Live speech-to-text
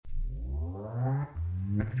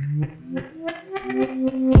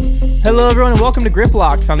Hello, everyone, and welcome to Grip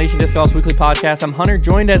Locked, Foundation Disc Golf's weekly podcast. I'm Hunter,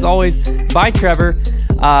 joined as always by Trevor.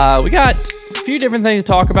 We got a few different things to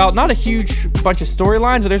talk about. Not a huge bunch of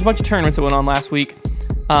storylines, but there's a bunch of tournaments that went on last week.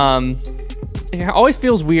 It always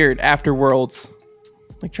feels weird after Worlds,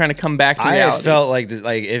 like trying to come back to reality.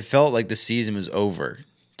 It felt like the season was over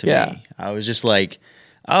to me. I was just like,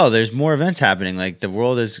 oh, there's more events happening. Like the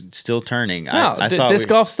world is still turning. No, I thought disc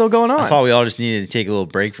golf's still going on. I thought we all just needed to take a little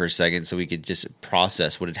break for a second so we could just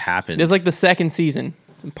process what had happened. It's like the second season.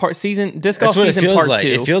 Disc golf That's season part like. 2.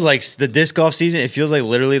 It feels like the disc golf season. It feels like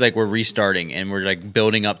literally like we're restarting and we're like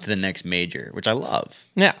building up to the next major, which I love.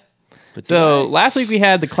 Yeah. But so last week we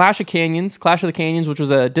had the Clash of the Canyons, which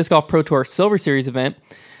was a Disc Golf Pro Tour Silver Series event.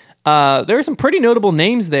 There were some pretty notable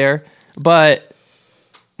names there, but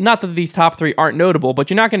not that these top 3 aren't notable, but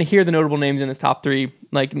you're not going to hear the notable names in this top 3.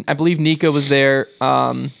 Like, I believe Nico was there,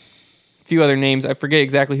 a few other names. I forget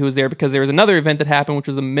exactly who was there because there was another event that happened, which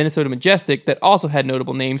was the Minnesota Majestic, that also had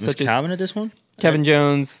notable names such as Calvin at this one? Kevin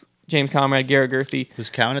Jones, James Conrad, Garrett Gerthy. Was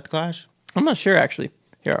Calvin at the Clash? I'm not sure, actually.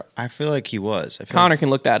 Here, I feel like he was. Connor can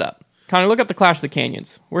look that up. Connor, look up the Clash of the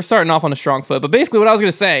Canyons. We're starting off on a strong foot. But basically what I was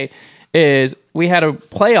going to say is we had a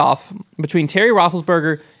playoff between Terry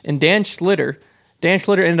Roethlisberger and Dan Schlitter. Dan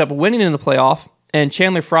Schlitter ended up winning in the playoff, and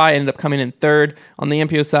Chandler Fry ended up coming in third on the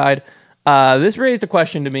MPO side. This raised a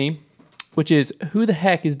question to me, which is, who the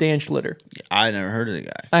heck is Dan Schlitter? I never heard of the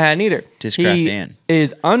guy. I hadn't either. Discraft Dan. He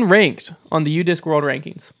is unranked on the UDisc World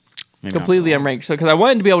Rankings. Maybe completely unranked. So, because I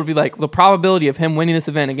wanted to be able to be like, the probability of him winning this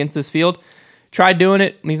event against this field, tried doing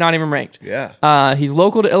it, and he's not even ranked. Yeah. He's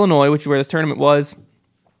local to Illinois, which is where this tournament was.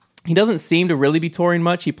 He doesn't seem to really be touring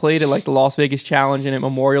much. He played at like the Las Vegas Challenge and at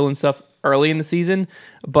Memorial and stuff early in the season,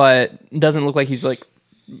 but doesn't look like he's like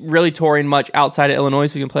really touring much outside of Illinois,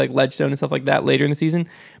 so he can play like Ledgestone and stuff like that later in the season.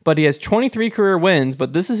 But he has 23 career wins,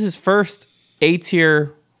 but this is his first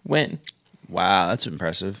A-tier win. Wow, that's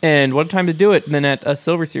impressive. And what a time to do it than at a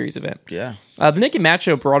Silver Series event. Yeah. The Nick and Matt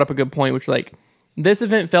show brought up a good point, which like, this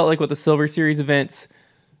event felt like what the Silver Series events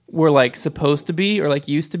were like supposed to be or like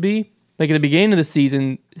used to be. Like at the beginning of the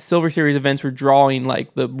season, Silver Series events were drawing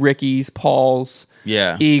like the Rickies, Pauls,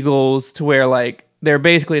 Eagles, to where like they're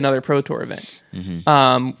basically another Pro Tour event.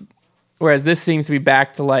 Mm-hmm. Whereas this seems to be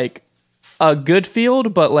back to like a good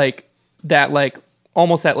field, but like that like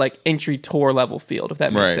almost that like entry tour level field, if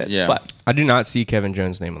that makes sense. Yeah. But I do not see Kevin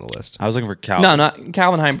Jones' name on the list. I was looking for Calvin. No, not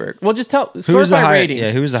Calvin Heimberg. Well, just sort by rating.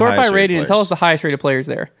 Yeah, who's the sort highest by rating and rated tell players? us the highest rated players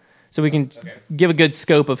there, so we can give a good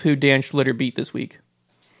scope of who Dan Schlitter beat this week.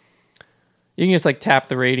 You can just like tap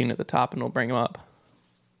the rating at the top and it'll bring him up.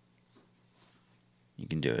 You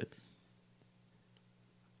can do it.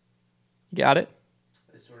 You got it?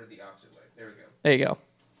 It's sort of the opposite way. There we go. There you go.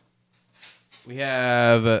 We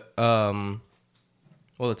have,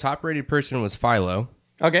 the top rated person was Philo.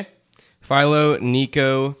 Okay. Philo,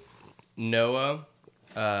 Nico, Noah,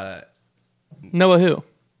 Noah who?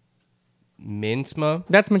 Minsma.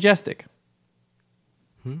 That's Majestic.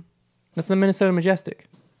 That's the Minnesota Majestic.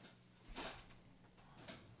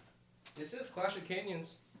 This is Clash of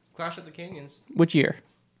Canyons. Clash of the Canyons. Which year?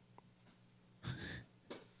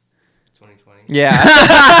 2020. Yeah.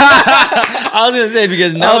 I was gonna say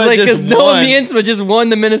because Noah Miensma just won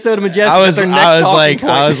the Minnesota Majestic.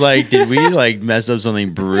 I was like, did we like mess up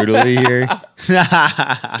something brutally here?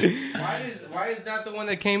 Why is that the one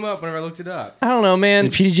that came up whenever I looked it up? I don't know, man.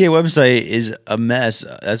 The PDGA website is a mess.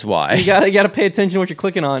 That's why. You gotta pay attention to what you're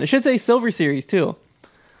clicking on. It should say Silver Series too.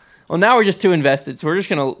 Well, now we're just too invested, so we're just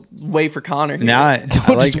gonna wait for Connor. Here. Now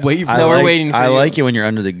just wait for we're waiting for I you. like it when you're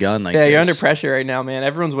under the gun like this. Yeah, you're under pressure right now, man.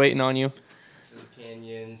 Everyone's waiting on you.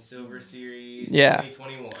 Canyon Silver Series. Yeah.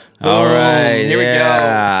 2021. All right, Here we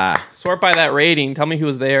go. Sort by that rating. Tell me who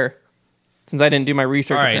was there, since I didn't do my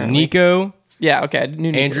research. All right, apparently. Nico. Yeah, okay. I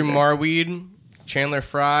knew Nico Andrew was there. Marweed, Chandler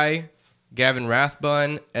Fry, Gavin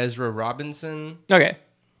Rathbun, Ezra Robinson. Okay,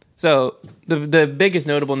 so the biggest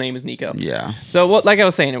notable name is Nico. Yeah. So what, like I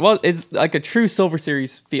was saying, it's like a true Silver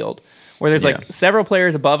Series field where there's like several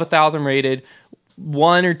players above 1,000 rated,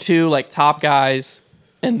 one or two like top guys,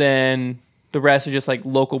 and then the rest are just like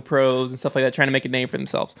local pros and stuff like that trying to make a name for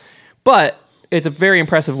themselves. But it's a very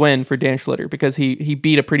impressive win for Dan Schlitter because he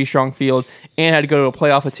beat a pretty strong field and had to go to a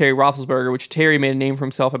playoff with Terry Roethlisberger, which Terry made a name for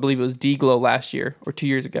himself. I believe it was D-Glow last year or 2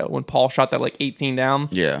 years ago when Paul shot that like 18 down.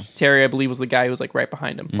 Yeah. Terry, I believe, was the guy who was like right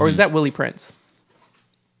behind him. Or was that Willie Prince?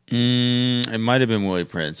 It might have been Willie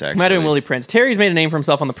Prince, actually. Might have been Willie Prince. Terry's made a name for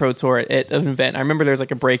himself on the Pro Tour at an event. I remember there was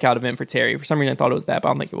like a breakout event for Terry. For some reason, I thought it was that, but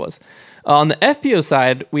I don't think it was. On the FPO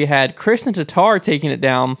side, we had Krishna Tatar taking it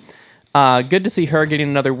down. Good to see her getting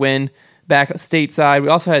another win back stateside. We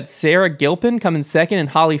also had Sarah Gilpin coming second and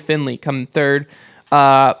Holly Finley coming third.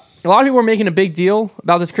 a lot of people were making a big deal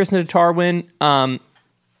about this Krishna Tatar win.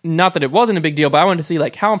 Not that it wasn't a big deal, but I wanted to see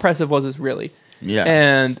like how impressive was this really. Yeah.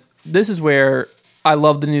 And this is where I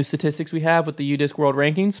love the new statistics we have with the UDisc World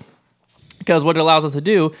Rankings, because what it allows us to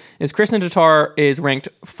do is Krishna Tatar is ranked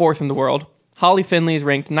 4th in the world, Holly Finley is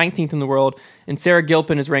ranked 19th in the world, and Sarah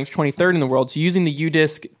Gilpin is ranked 23rd in the world. So using the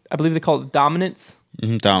UDisc, I believe they call it dominance.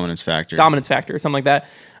 Dominance factor. Dominance factor, or something like that.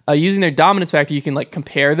 Using their dominance factor, you can like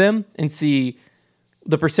compare them and see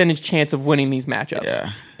the percentage chance of winning these matchups.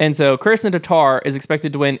 Yeah. And so Krishna Tatar is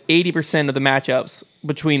expected to win 80% of the matchups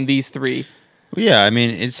between these three. Well, yeah, I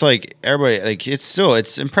mean, it's like everybody, like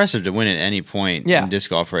it's impressive to win at any point in disc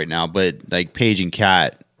golf right now. But like Paige and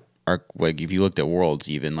Kat are like, if you looked at Worlds,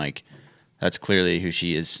 even like that's clearly who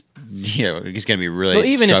she is. You know, it's going to be really. Well,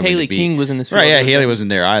 even if Haley King was in this field, right? Yeah, Haley wasn't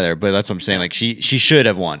there either. But that's what I'm saying. Like she should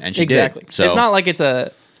have won, and she did. So it's not like it's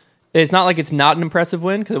not like it's not an impressive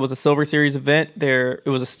win because it was a Silver Series event. It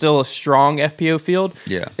was still a strong FPO field.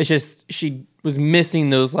 Yeah, it's just she was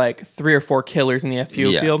missing those like 3 or 4 killers in the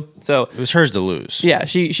FPO field. So it was hers to lose. Yeah,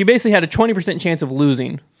 she basically had a 20% chance of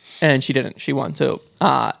losing, and she didn't. She won. So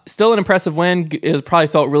still an impressive win. It probably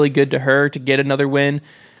felt really good to her to get another win,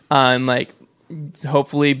 and like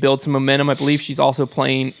hopefully build some momentum. I believe she's also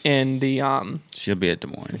playing in the she'll be at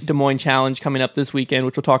Des Moines Challenge coming up this weekend,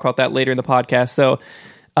 which we'll talk about that later in the podcast. So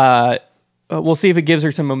we'll see if it gives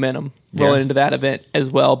her some momentum rolling into that event as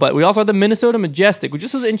well. But we also had the Minnesota Majestic, which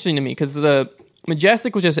just was interesting to me because the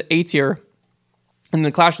Majestic was just an A tier, and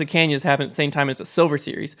the Clash of the Canyons happened at the same time. It's a Silver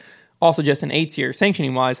Series, also just an A tier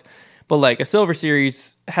sanctioning wise. But like a Silver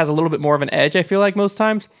Series has a little bit more of an edge, I feel like most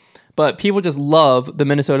times. But people just love the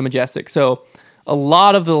Minnesota Majestic. So a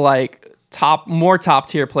lot of the like more top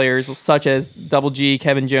tier players, such as Double G,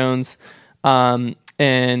 Kevin Jones,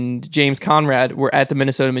 and James Conrad, were at the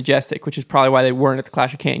Minnesota Majestic, which is probably why they weren't at the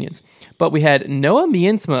Clash of Canyons. But we had Noah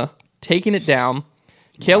Miensma taking it down.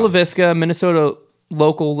 Kale LaVisca, Minnesota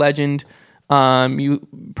local legend. You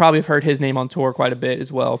probably have heard his name on tour quite a bit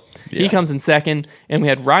as well. Yeah. He comes in second. And we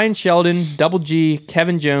had Ryan Sheldon, Double G,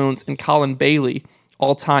 Kevin Jones, and Colin Bailey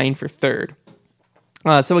all tying for third.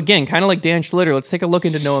 So again, kind of like Dan Schlitter, let's take a look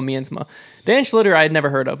into Noah Miensma. Dan Schlitter I had never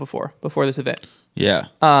heard of before this event. Yeah.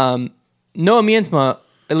 Noah Miensma,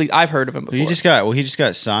 at least I've heard of him before. He just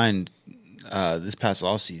got signed this past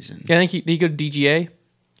off season. Yeah, I think he go to DGA.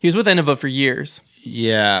 He was with Innova for years.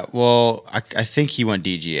 Yeah, well, I think he went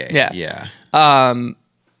DGA. Yeah.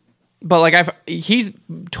 But like he's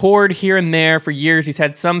toured here and there for years. He's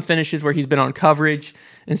had some finishes where he's been on coverage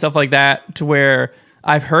and stuff like that, to where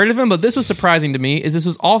I've heard of him. But this was surprising to me. Is this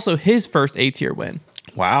was also his first A-tier win.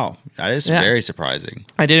 Wow, that is very surprising.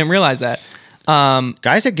 I didn't realize that.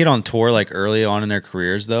 Guys that get on tour like early on in their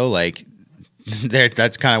careers, though, like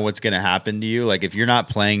that's kind of what's going to happen to you. Like if you're not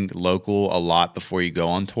playing local a lot before you go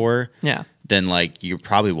on tour, then like you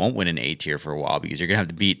probably won't win an A tier for a while because you're gonna have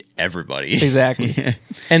to beat everybody. Exactly.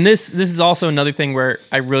 And this is also another thing where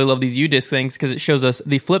I really love these UDisc things because it shows us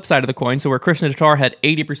the flip side of the coin. So where Krishna Tatar had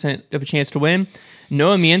 80% of a chance to win,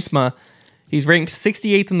 Noah Miensma, he's ranked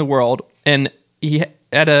 68th in the world, and he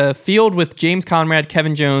had a field with James Conrad,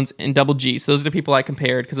 Kevin Jones, and Double G. So those are the people I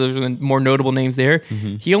compared because those are the more notable names there.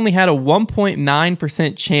 Mm-hmm. He only had a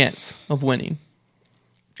 1.9% chance of winning.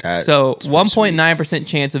 So 1.9%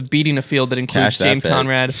 chance of beating a field that includes James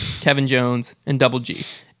Conrad, Kevin Jones, and Double G.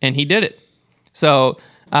 And he did it. So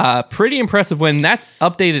pretty impressive win. That's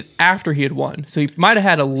updated after he had won. So he might have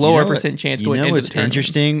had a lower percent chance going into the tournament.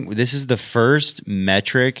 Interesting? This is the first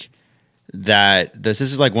metric that this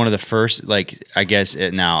is like one of the first, like I guess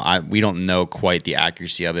we don't know quite the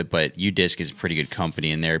accuracy of it, but UDisc is a pretty good company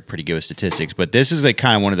and they're pretty good with statistics. But this is like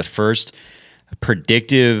kind of one of the first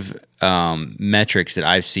predictive metrics that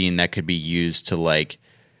I've seen that could be used to like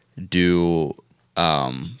do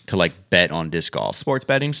to like bet on disc golf, sports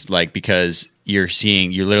betting, like because you're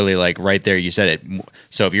literally like right there, you said it.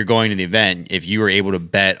 So if you're going to the event, if you were able to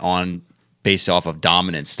bet on based off of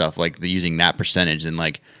dominance stuff, like using that percentage, then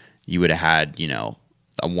like you would have had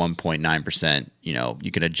a 1.9%,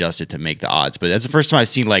 you can adjust it to make the odds. But that's the first time I've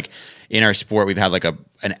seen like in our sport, we've had like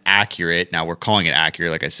an accurate, now we're calling it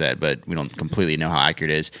accurate, like I said, but we don't completely know how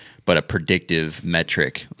accurate it is, but a predictive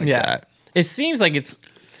metric like that. It seems like it's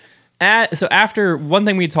so after one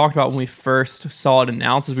thing we talked about when we first saw it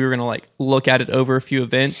announced is we were going to like look at it over a few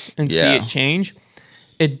events and see it change.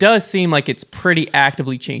 It does seem like it's pretty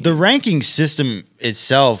actively changing. The ranking system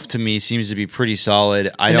itself, to me, seems to be pretty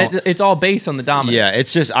solid. It's all based on the dominance. Yeah,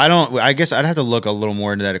 it's just I guess I'd have to look a little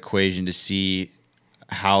more into that equation to see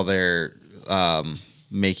how they're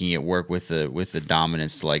making it work with the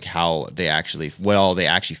dominance, like what all they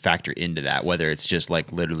actually factor into that, whether it's just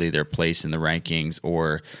like literally their place in the rankings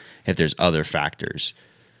or if there's other factors.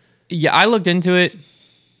 Yeah, I looked into it.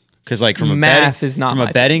 Because like from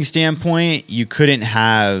a betting standpoint, you couldn't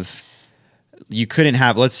have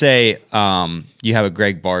let's say you have a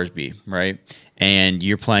Greg Barsby, right? And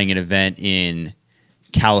you're playing an event in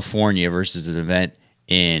California versus an event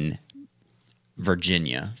in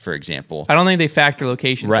Virginia, for example. I don't think they factor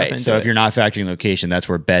location stuff right. into So it. if you're not factoring location, that's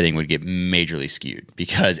where betting would get majorly skewed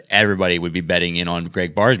because everybody would be betting in on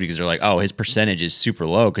Greg Barsby because they're like, oh, his percentage is super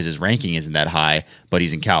low because his ranking isn't that high, but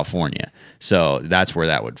he's in California. So that's where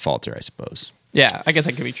that would falter, I suppose. Yeah, I guess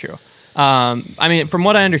that could be true. I mean, from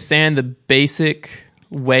what I understand, the basic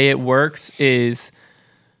way it works is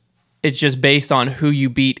it's just based on who you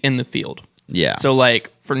beat in the field. Yeah. So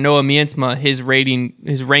like for Noah Miensma, his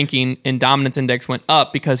ranking and dominance index went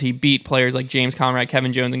up because he beat players like James Conrad,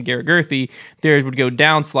 Kevin Jones, and Garrett Gurthey. Theirs would go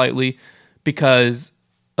down slightly because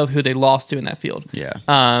of who they lost to in that field. Yeah.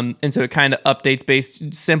 And so it kind of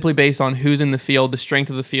updates simply based on who's in the field, the strength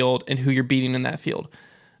of the field, and who you're beating in that field.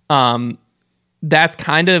 That's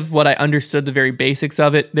kind of what I understood, the very basics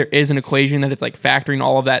of it. There is an equation that it's like factoring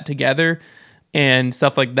all of that together and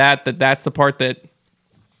stuff like that. That's the part that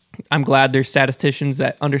I'm glad there's statisticians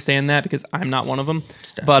that understand that because I'm not one of them.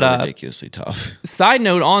 Stats but are ridiculously tough. Side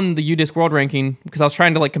note on the UDisc World Ranking, because I was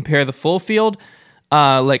trying to like compare the full field,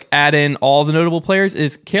 like add in all the notable players,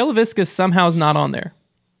 is Kale Visca somehow is not on there.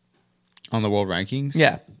 On the world rankings?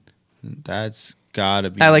 Yeah. That's gotta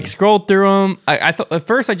be. I like scrolled through them. I thought at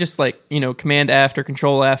first I just like, Command F or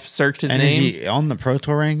Control F searched his and name. is he on the Pro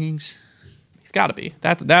Tour rankings? He's got to be.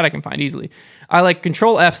 That I can find easily. I like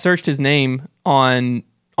Control F searched his name on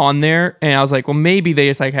there, and I was like, well, maybe they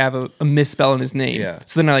just like have a misspell in his name. Yeah.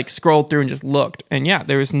 So then I like scrolled through and just looked, and yeah,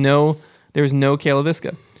 there was no Kale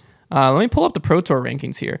Visca. Let me pull up the Pro Tour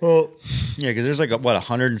rankings here. Well, yeah, because there's like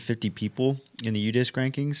 150 people in the UDisc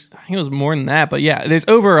rankings. I think it was more than that, but yeah, there's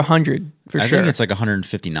over 100 for I sure. think it's like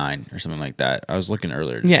 159 or something like that. I was looking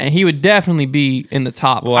earlier. Yeah, and he would definitely be in the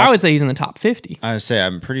top. Well, I would say he's in the top 50. I would say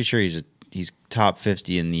I'm pretty sure he's top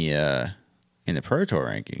 50 in the Pro Tour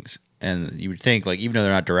rankings. And you would think, like, even though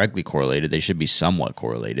they're not directly correlated, they should be somewhat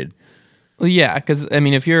correlated. Well, yeah, because I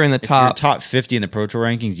mean, if you're in the If you're top, top 50 in the Pro Tour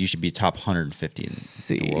rankings, you should be top 150 in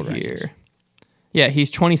see the world here. rankings. Yeah, he's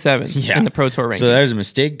 27th in the Pro Tour rankings. So there's a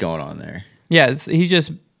mistake going on there. Yeah, he's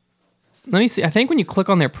just. Let me see. I think when you click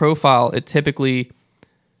on their profile, it typically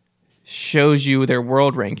shows you their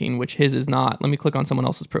world ranking, which his is not. Let me click on someone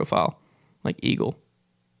else's profile, like Eagle.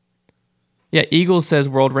 Yeah, Eagle says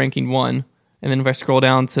world ranking 1. And then if I scroll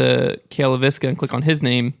down to Kale Visca and click on his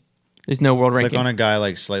name, there's no world ranking. Click on a guy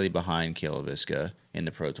like slightly behind Kale Visca in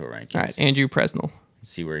the Pro Tour rankings. All right, Andrew Presnell.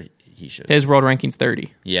 See where he should. His world ranking's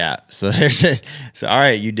 30. Yeah, so so all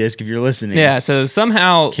right, UDisc, if you're listening. Yeah, so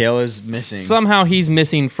somehow Kale is missing. Somehow he's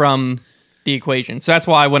missing from the equation. So that's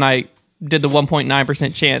why when I did the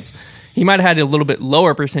 1.9% chance, he might have had a little bit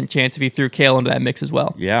lower percent chance if he threw Kale into that mix as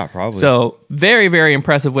well. Yeah, probably. So very, very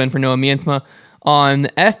impressive win for Noah Miensma. On the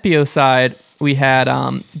FBO side, we had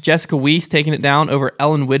Jessica Weiss taking it down over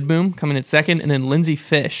Ellen Widboom coming in second, and then Lindsay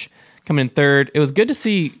Fish coming in third. It was good to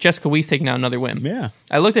see Jessica Weiss taking out another win. Yeah.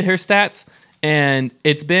 I looked at her stats, and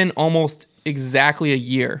it's been almost exactly a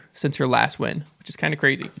year since her last win, which is kind of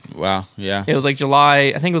crazy. Wow, yeah. It was like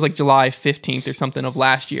July 15th or something of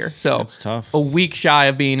last year. So That's tough. A week shy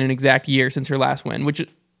of being an exact year since her last win, which,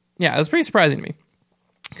 yeah, it was pretty surprising to me.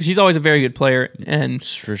 Because she's always a very good player, and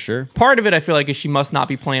For sure. part of it I feel like is she must not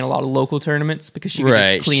be playing a lot of local tournaments because she could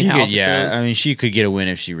just clean house. Yeah, at those. I mean, she could get a win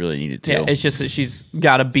if she really needed to. Yeah, it's just that she's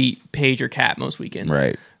got to beat Paige or Kat most weekends,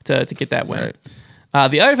 Right. to get that win. Right.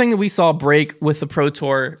 The other thing that we saw break with the Pro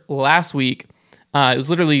Tour last week, it was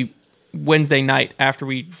literally Wednesday night after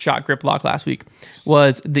we shot Grip Lock last week,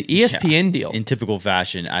 was the ESPN deal. In typical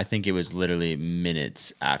fashion, I think it was literally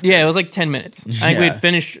minutes after. Yeah, it was like 10 minutes. I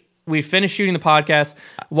think we finished shooting the podcast,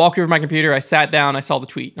 walked over to my computer, I sat down, I saw the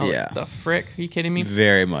tweet. I was like, the frick? Are you kidding me?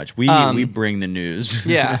 Very much. We bring the news.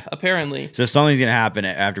 Yeah, apparently. So something's going to happen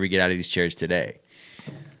after we get out of these chairs today.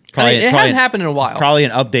 It hadn't happened in a while. Probably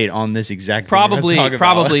an update on this exact thing we're gonna talk about.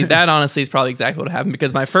 Probably. That honestly is probably exactly what happened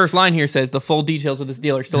because my first line here says the full details of this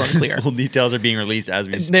deal are still unclear. Full details are being released as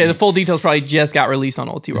we speak. The full details probably just got released on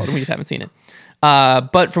Old T World and we just haven't seen it.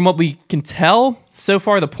 But from what we can tell so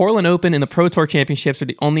far, the Portland Open and the Pro Tour Championships are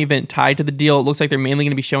the only event tied to the deal. It looks like they're mainly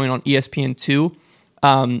going to be showing on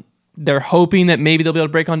ESPN2. They're hoping that maybe they'll be able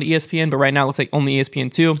to break onto ESPN, but right now it looks like only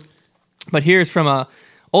ESPN2. But here's from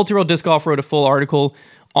Old T World Disc Golf wrote a full article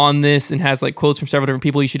on this and has like quotes from several different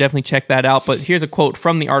people. You should definitely check that out. But here's a quote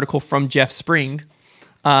from the article from Jeff Spring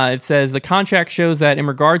It says the contract shows that in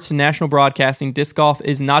regards to national broadcasting, disc golf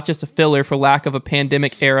is not just a filler for lack of a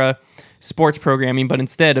pandemic-era sports programming, but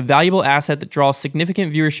instead a valuable asset that draws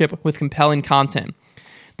significant viewership with compelling content.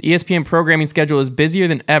 The ESPN programming schedule is busier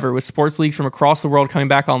than ever, with sports leagues from across the world coming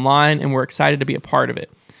back online, and we're excited to be a part of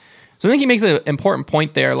it. So I think he makes an important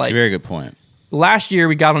point there. It's a very good point. Last year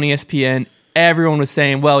we got on ESPN, everyone was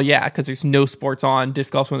saying, well, yeah, because there's no sports on,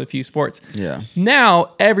 disc golf's one of the few sports. Yeah.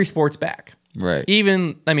 Now every sport's back. Right.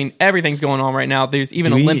 Everything's going on right now. There's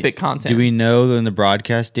even Olympic content. Do we know when the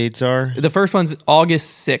broadcast dates are? The first one's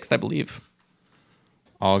August 6th, I believe.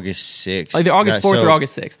 August 6th. Either August 4th or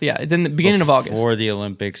August 6th. Yeah, it's in the beginning of August. Before the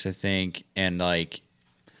Olympics, I think. And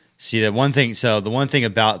see, the one thing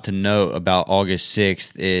to note about August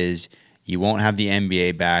 6th is you won't have the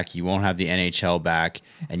NBA back, you won't have the NHL back,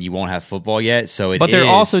 and you won't have football yet. But they're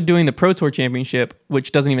also doing the Pro Tour Championship,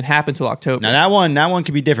 which doesn't even happen until October. Now that one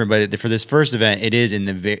could be different, but for this first event, it is in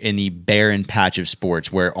the barren patch of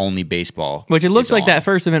sports where only baseball. Which it looks like on. that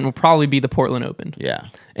first event will probably be the Portland Open. Yeah,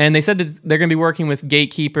 and they said that they're going to be working with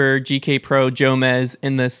Gatekeeper, GK Pro, Jomez,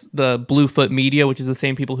 and the Bluefoot Media, which is the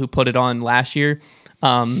same people who put it on last year,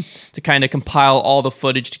 to kind of compile all the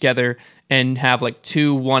footage together and have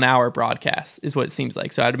 2 1-hour broadcasts is what it seems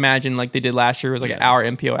like. So I'd imagine like they did last year was an hour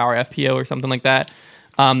MPO, hour FPO or something like that.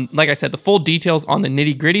 Like I said, the full details on the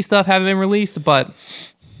nitty gritty stuff haven't been released, but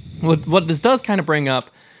what this does kind of bring up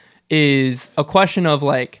is a question of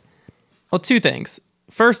 2 things.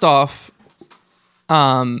 First off,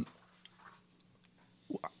 I'm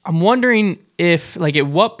wondering if at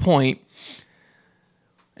what point,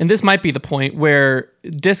 and this might be the point where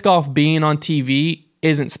disc golf being on TV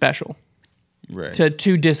isn't special. right. To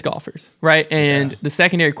two disc golfers, right? And the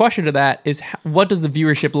secondary question to that is, what does the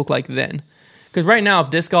viewership look like then? Because right now, if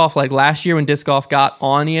disc golf, last year when disc golf got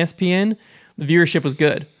on ESPN, the viewership was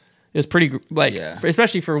good. It was pretty,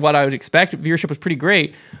 especially for what I would expect, viewership was pretty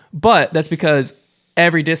great. But that's because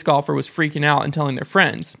every disc golfer was freaking out and telling their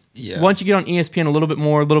friends. Yeah. Once you get on ESPN a little bit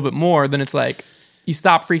more, then it's you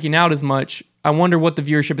stop freaking out as much. I wonder what the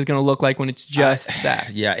viewership is going to look like when it's just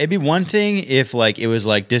that. Yeah, it'd be one thing if it was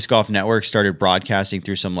Disc Golf Network started broadcasting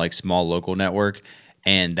through some small local network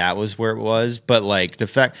and that was where it was. But the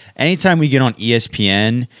fact, anytime we get on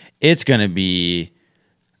ESPN, it's going to be,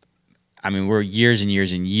 we're years and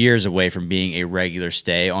years and years away from being a regular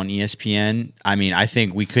stay on ESPN. I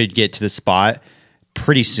think we could get to the spot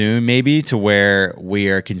pretty soon maybe to where we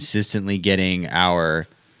are consistently getting our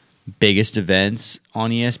biggest events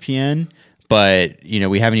on ESPN. But,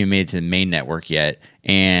 we haven't even made it to the main network yet.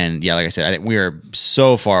 And, like I said, I think we are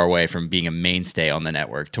so far away from being a mainstay on the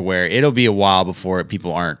network to where it'll be a while before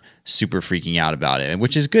people aren't super freaking out about it,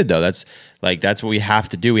 which is good, though. That's what we have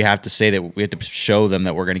to do. We have to say that we have to show them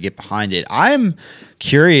that we're going to get behind it. I'm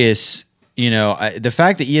curious, the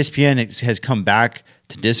fact that ESPN has come back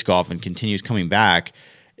to disc golf and continues coming back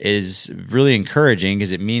is really encouraging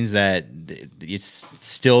because it means that it's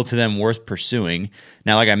still to them worth pursuing.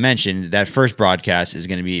 Now, like I mentioned, that first broadcast is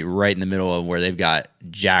going to be right in the middle of where they've got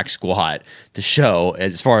jack squat to show,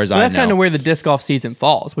 as far as I know. That's kind of where the disc golf season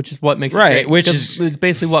falls, which is what makes it great. Which is it's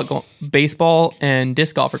basically baseball and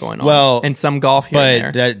disc golf are going on. Well, and some golf here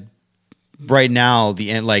and there. That right now,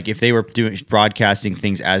 if they were broadcasting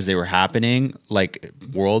things as they were happening, like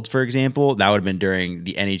Worlds, for example, that would have been during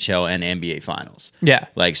the NHL and NBA finals. Yeah.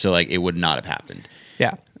 It would not have happened.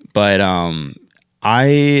 Yeah. But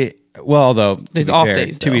although there's off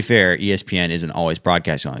days. To be fair, ESPN isn't always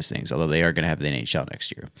broadcasting all these things, although they are going to have the NHL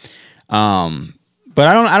next year. But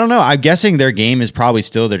I don't know. I'm guessing their game is probably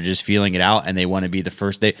still they're just feeling it out and they want to be the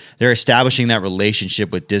first. They're establishing that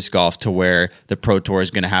relationship with disc golf to where the Pro Tour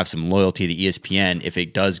is going to have some loyalty to ESPN if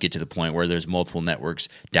it does get to the point where there's multiple networks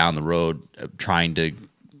down the road trying to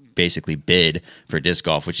basically bid for disc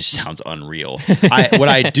golf, which just sounds unreal. What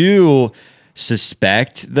I do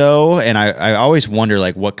suspect, though, and I always wonder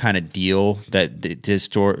what kind of deal that the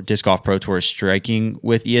Disc Golf Pro Tour is striking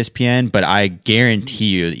with ESPN, but I guarantee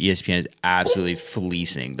you that ESPN is absolutely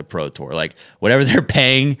fleecing the Pro Tour. Whatever they're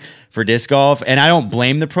paying for disc golf, and I don't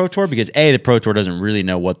blame the Pro Tour because A, the Pro Tour doesn't really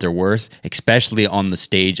know what they're worth, especially on the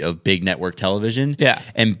stage of big network television. Yeah.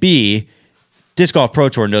 And B, Disc Golf Pro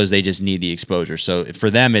Tour knows they just need the exposure. So for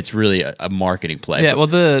them, it's really a marketing play. Yeah, well,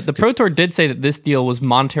 the Pro Tour did say that this deal was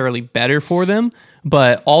monetarily better for them,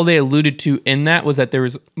 but all they alluded to in that was that there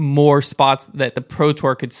was more spots that the Pro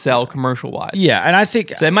Tour could sell commercial-wise. Yeah, and I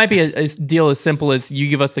think... So it might be a deal as simple as you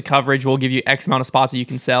give us the coverage, we'll give you X amount of spots that you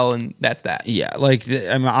can sell, and that's that. Yeah,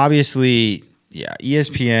 obviously,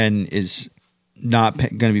 ESPN is not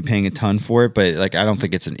going to be paying a ton for it, but I don't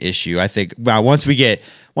think it's an issue. I think once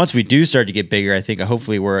we do start to get bigger, I think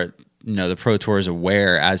hopefully we're the Pro Tour is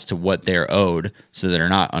aware as to what they're owed, so they're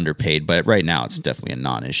not underpaid. But right now, it's definitely a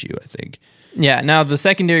non-issue, I think. Yeah. Now the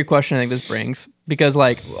secondary question I think this brings, because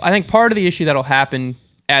I think part of the issue that'll happen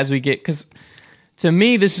as we get, because to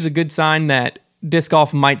me this is a good sign that disc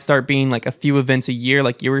golf might start being like a few events a year,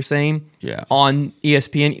 like you were saying, on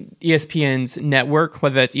ESPN's network,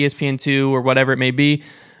 whether that's ESPN2 or whatever it may be.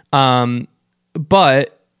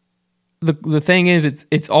 But the thing is,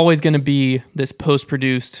 it's always going to be this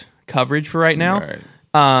post-produced coverage for right now.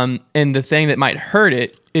 Right. And the thing that might hurt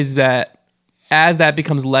it is that as that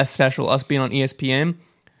becomes less special, us being on ESPN,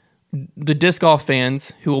 the disc golf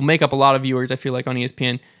fans, who will make up a lot of viewers, I feel like, on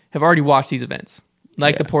ESPN, have already watched these events,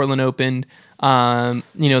 like the Portland Open,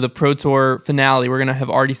 the Pro Tour finale. We're going to have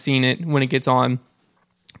already seen it when it gets on.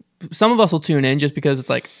 Some of us will tune in just because it's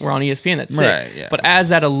like, we're on ESPN, that's sick. Right, yeah. But as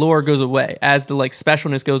that allure goes away, as the like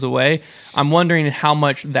specialness goes away, I'm wondering how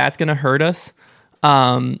much that's going to hurt us.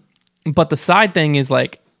 But the side thing is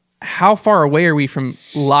like, how far away are we from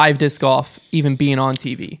live disc golf even being on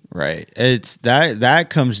TV? Right. It's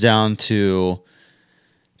that comes down to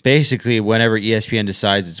basically whenever ESPN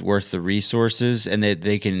decides it's worth the resources and that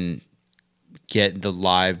they can get the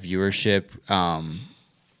live viewership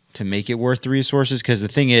to make it worth the resources. Because the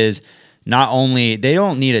thing is, not only they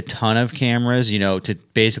don't need a ton of cameras, to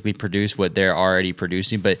basically produce what they're already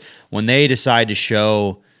producing, but when they decide to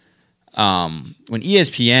show, when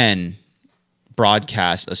ESPN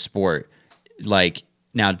broadcast a sport, like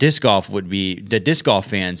now disc golf would be, the disc golf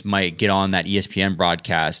fans might get on that ESPN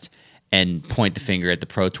broadcast and point the finger at the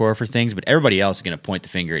Pro Tour for things, but everybody else is going to point the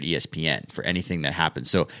finger at ESPN for anything that happens.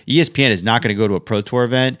 So ESPN is not going to go to a Pro Tour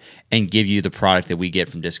event and give you the product that we get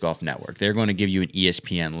from Disc Golf Network. They're going to give you an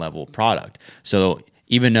ESPN level product. So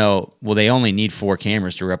even though, they only need 4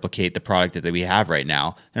 cameras to replicate the product that we have right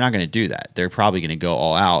now, they're not going to do that. They're probably going to go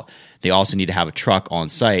all out. They also need to have a truck on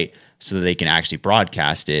site so that they can actually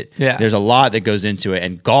broadcast it. Yeah. There's a lot that goes into it.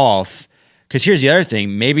 And golf, because here's the other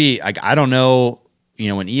thing, maybe, I don't know,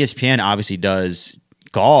 when ESPN obviously does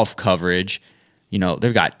golf coverage,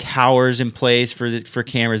 they've got towers in place for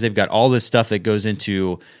cameras. They've got all this stuff that goes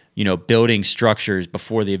into, building structures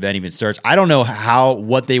before the event even starts. I don't know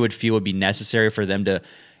what they would feel would be necessary for them to,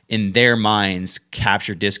 in their minds,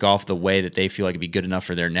 capture disc golf the way that they feel like it'd be good enough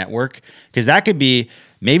for their network. Because that could be,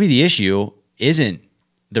 maybe the issue isn't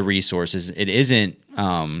the resources. It isn't,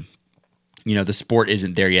 the sport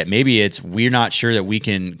isn't there yet. Maybe it's, we're not sure that we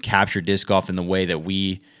can capture disc golf in the way that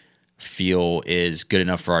we feel is good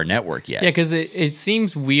enough for our network yet. Yeah, because it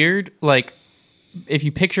seems weird, like, if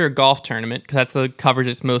you picture a golf tournament, because that's the coverage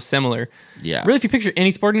that's most similar. Yeah. Really, if you picture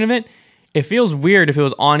any sporting event, it feels weird if it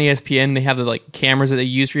was on ESPN and they have the like cameras that they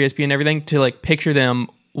use for ESPN and everything, to like picture them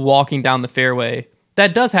walking down the fairway.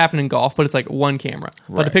 That does happen in golf, but it's like one camera.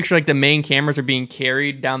 But to Right. picture like the main cameras are being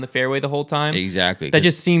carried down the fairway the whole time. Exactly. That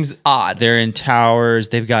just seems odd. They're in towers.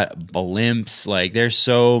 They've got blimps. Like, there's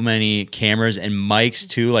so many cameras and mics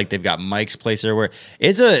too. Like, they've got mics placed everywhere.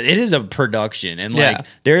 It is a production, and like Yeah.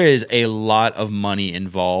 there is a lot of money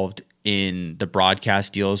involved in the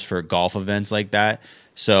broadcast deals for golf events like that.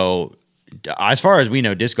 So, as far as we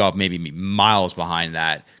know, disc golf may be miles behind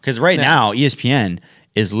that, because right Yeah. now ESPN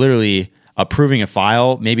is literally approving a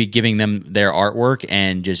file, maybe giving them their artwork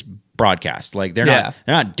and just broadcast. Like, they're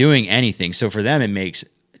not doing anything. So for them, it makes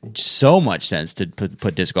so much sense to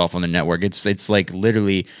put disc golf on their network. It's like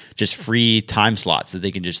literally just free time slots that they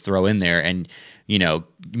can just throw in there and,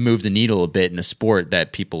 move the needle a bit in a sport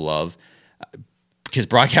that people love. Because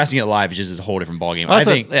broadcasting it live is just a whole different ballgame. Well,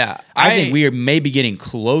 I think we are maybe getting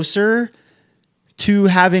closer to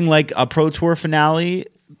having like a Pro Tour finale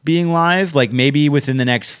being live, like maybe within the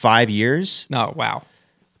next 5 years. Oh, wow.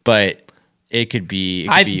 But it could be.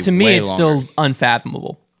 To me, way it's longer. still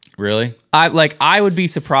unfathomable. Really. I would be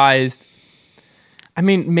surprised. I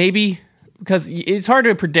mean, maybe because it's hard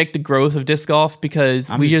to predict the growth of disc golf, because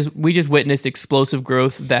we just witnessed explosive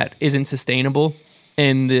growth that isn't sustainable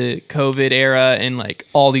in the COVID era, and like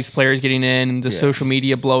all these players getting in and the social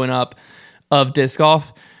media blowing up of disc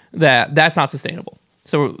golf. That's not sustainable.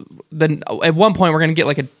 So then at one point we're going to get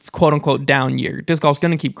like a quote unquote down year. Disc golf's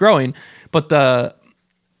going to keep growing, but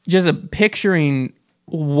picturing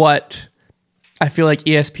what I feel like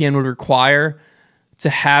ESPN would require to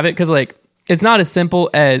have it, because like it's not as simple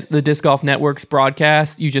as the Disc Golf Network's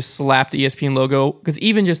broadcast. You just slap the ESPN logo, because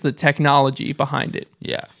even just the technology behind it,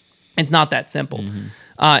 Yeah. it's not that simple.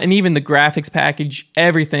 And even the graphics package,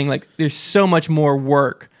 everything, like there's so much more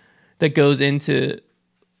work that goes into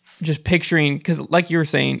just picturing, because like you were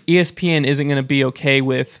saying, ESPN isn't going to be okay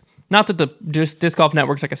with, not that the Disc Golf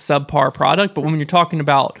Network's like a subpar product, but when you're talking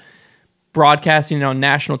about broadcasting it on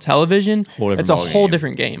national television, Whole different it's a ball whole game.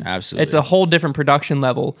 different game. Absolutely. It's a whole different production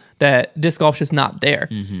level that disc golf's just not there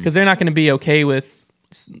because they're not going to be okay with.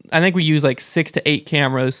 I think we use like 6 to 8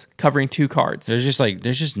 cameras covering 2 cards. There's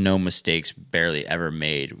just no mistakes barely ever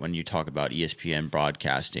made when you talk about ESPN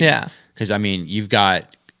broadcasting. Yeah. Because I mean, you've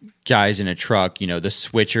got guys in a truck, the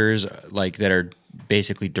switchers like that are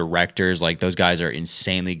basically directors. Like those guys are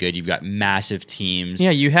insanely good. You've got massive teams.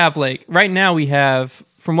 Yeah, you have like right now we have,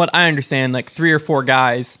 from what I understand, like 3 or 4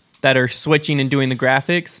 guys that are switching and doing the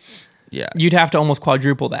graphics. Yeah. You'd have to almost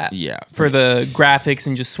quadruple that. Yeah. For the graphics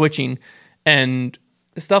and just switching. And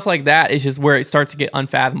stuff like that is just where it starts to get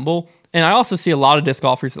unfathomable. And I also see a lot of disc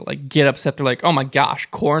golfers that like get upset. They're like, oh my gosh,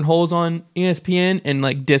 cornhole's on ESPN and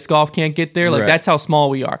like disc golf can't get there. Like Right. that's how small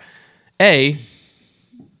we are.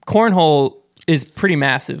 Cornhole is pretty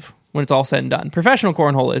massive when it's all said and done. Professional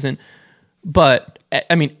cornhole isn't. But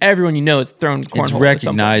I mean, everyone is throwing cornhole. It's at some point.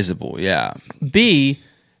 recognizable. Yeah. B,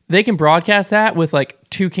 they can broadcast that with like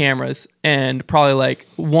 2 cameras and probably like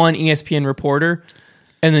 1 ESPN reporter,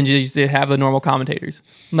 and then just have the normal commentators.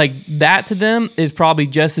 Like that to them is probably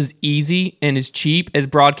just as easy and as cheap as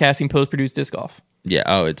broadcasting post-produced disc golf. Yeah.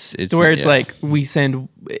 Oh, it's To where it's like we send,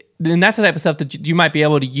 and that's the type of stuff that you might be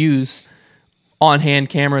able to use on-hand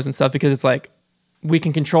cameras and stuff because it's like we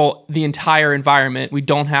can control the entire environment. We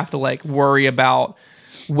don't have to like worry about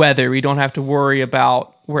weather. We don't have to worry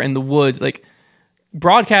about we're in the woods. Like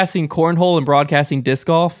broadcasting cornhole and broadcasting disc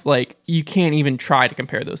golf, like you can't even try to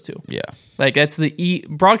compare those two. Yeah. Like that's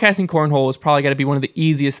broadcasting cornhole is probably got to be one of the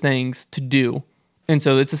easiest things to do. And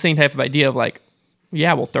so it's the same type of idea of like,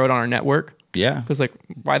 yeah, we'll throw it on our network. Yeah. Because like,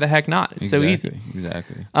 why the heck not? It's so easy.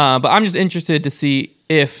 Exactly. But I'm just interested to see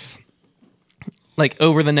if, like,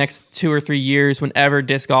 over the next 2 or 3 years, whenever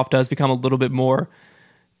disc golf does become a little bit more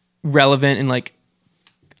relevant and like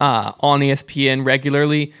on ESPN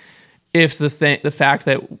regularly, if the fact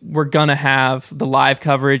that we're gonna have the live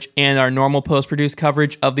coverage and our normal post-produced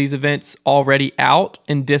coverage of these events already out,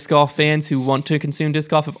 and disc golf fans who want to consume disc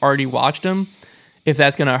golf have already watched them, if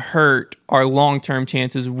that's gonna hurt our long-term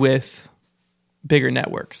chances with bigger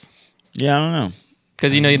networks. Yeah. I don't know.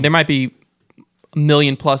 Because, there might be 1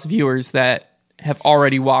 million plus viewers that have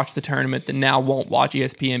already watched the tournament that now won't watch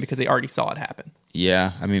ESPN because they already saw it happen.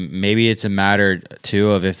 Yeah. I mean, maybe it's a matter too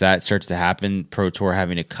of if that starts to happen, Pro Tour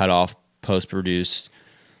having to cut off post-produced.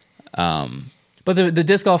 But the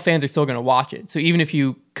disc golf fans are still going to watch it. So even if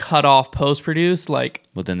you cut off post-produced, like...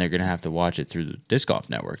 Well, then they're going to have to watch it through the Disc Golf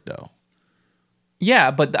Network, though.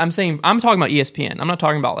 Yeah, but I'm talking about ESPN. I'm not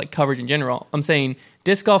talking about like coverage in general. I'm saying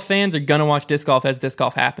disc golf fans are going to watch disc golf as disc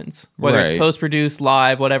golf happens. Whether Right. it's post-produced,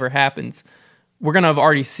 live, whatever happens. We're going to have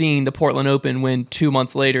already seen the Portland Open when 2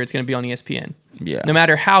 months later it's going to be on ESPN. Yeah. No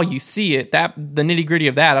matter how you see it, the nitty-gritty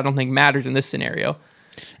of that I don't think matters in this scenario.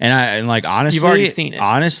 And like honestly, You've already seen it.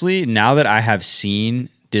 Honestly, now that I have seen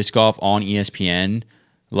disc golf on ESPN,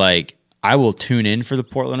 like I will tune in for the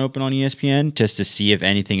Portland Open on ESPN just to see if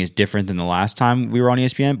anything is different than the last time we were on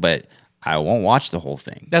ESPN, but I won't watch the whole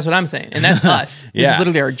thing. That's what I'm saying. And that's us. This Yeah. is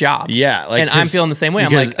literally our job. Yeah, like, and I'm 'cause- feeling the same way. I'm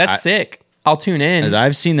because like, that's sick. I'll tune in. 'Cause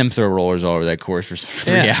I've seen them throw rollers all over that course for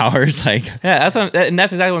 3 Yeah. hours. Like, Yeah, and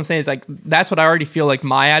that's exactly what I'm saying. Is like that's what I already feel like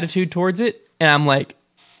my attitude towards it, and I'm like,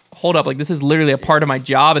 hold up, like this is literally a part of my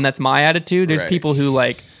job, and that's my attitude. There's Right. people who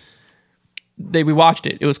like we watched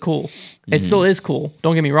it. It was cool. It still is cool.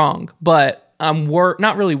 Don't get me wrong, but I'm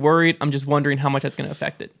not really worried. I'm just wondering how much that's going to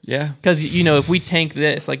affect it. yeah, Because if we tank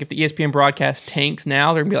this, like if the ESPN broadcast tanks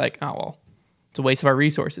now, they're gonna be like, oh well, it's a waste of our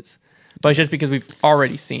resources. But it's just because we've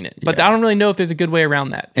already seen it. But Yeah. I don't really know if there's a good way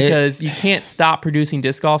around that because you can't stop producing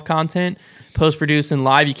disc golf content, post-produced and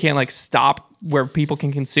live. You can't like stop where people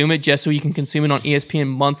can consume it just so you can consume it on ESPN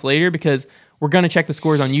months later because we're gonna check the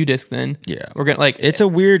scores on UDisc then. Yeah. we're gonna like it's a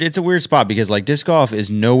weird spot because like disc golf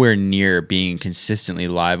is nowhere near being consistently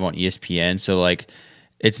live on ESPN. So like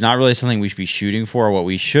it's not really something we should be shooting for. What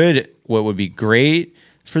would be great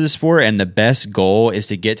for the sport and the best goal is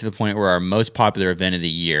to get to the point where our most popular event of the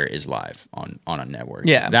year is live on a network.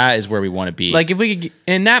 Yeah. That is where we want to be. Like if we could,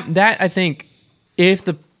 and that I think if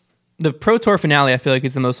the Pro Tour finale, I feel like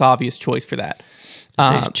is the most obvious choice for that.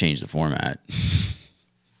 They should change the format.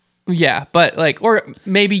 Yeah, but like, or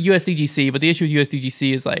maybe USDGC. But the issue with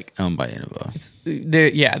USDGC is like, Owned by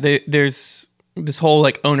Innova. there's this whole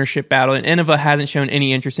like ownership battle, and Innova hasn't shown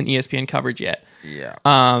any interest in ESPN coverage yet. Yeah.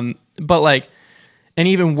 But like, and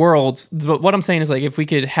even Worlds. But what I'm saying is like, if we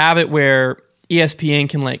could have it where ESPN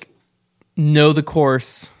can like know the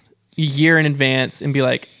course a year in advance and be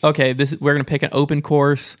like, okay, we're gonna pick an open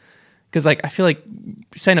course, because like I feel like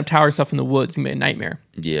setting up tower stuff in the woods can be a nightmare.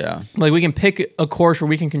 Yeah. Like we can pick a course where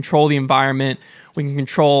we can control the environment, we can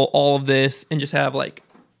control all of this, and just have like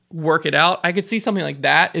work it out. I could see something like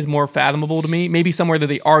that is more fathomable to me. Maybe somewhere that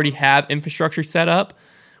they already have infrastructure set up,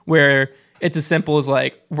 where it's as simple as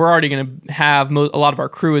like we're already going to have a lot of our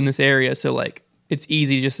crew in this area, so like it's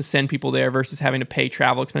easy just to send people there versus having to pay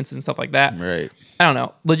travel expenses and stuff like that. Right. I don't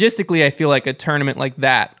know. Logistically, I feel like a tournament like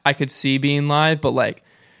that I could see being live, but like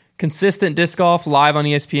consistent disc golf live on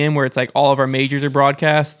ESPN where it's like all of our majors are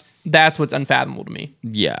broadcast, that's what's unfathomable to me.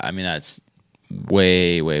 Yeah, I mean that's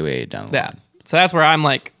way down the line. So that's where I'm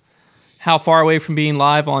like, how far away from being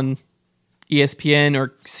live on ESPN or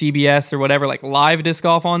CBS or whatever, like live disc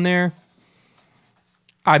golf on there?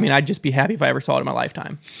 I mean, I'd just be happy if I ever saw it in my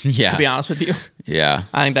lifetime. Yeah. To be honest with you. Yeah.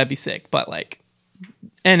 I think that'd be sick. But like,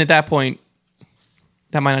 and at that point,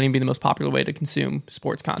 that might not even be the most popular way to consume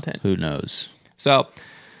sports content. Who knows? So,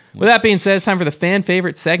 with that being said, it's time for the fan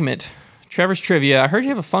favorite segment, Trevor's Trivia. I heard you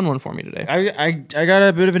have a fun one for me today. I got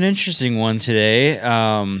a bit of an interesting one today.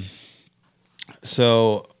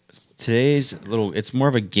 So today's it's more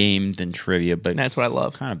of a game than trivia, but That's what I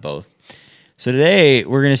love. kind of both. So today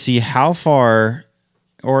we're gonna see how far,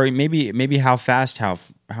 or maybe how fast, how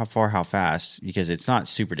fast, because it's not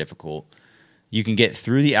super difficult. You can get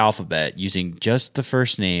through the alphabet using just the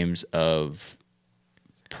first names of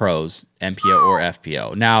pros, MPO or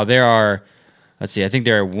FPO. Now there are, let's see, I think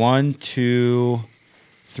there are 1, 2,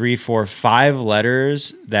 3, 4, 5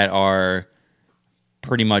 letters that are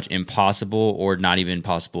pretty much impossible or not even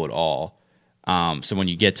possible at all. So when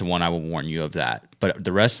you get to one, I will warn you of that. But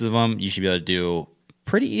the rest of them, you should be able to do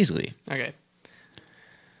pretty easily. Okay.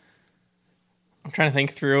 I'm trying to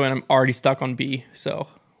think through, and I'm already stuck on B. So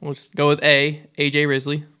we'll just go with A, AJ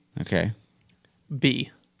Risley. Okay. B.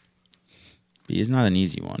 B is not an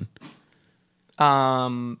easy one.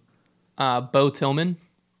 Bo Tillman.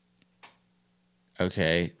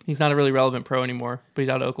 Okay. He's not a really relevant pro anymore, but he's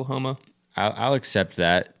out of Oklahoma. I'll accept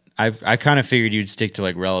that. I kind of figured you'd stick to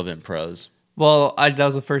like relevant pros. Well, that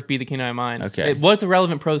was the first B that came to my mind. Okay. What's a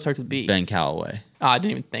relevant pro that starts with B? Ben Callaway. I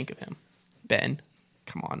didn't even think of him. Ben.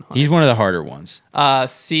 Come on. He's one of the harder ones.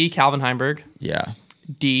 C, Calvin Heimberg. Yeah.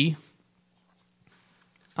 D,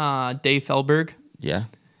 Dave Feldberg. Yeah.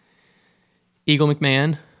 Eagle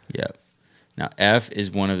McMahon. Yep. Now F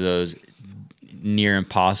is one of those near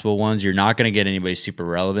impossible ones. You're not going to get anybody super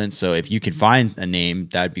relevant. So if you could find a name,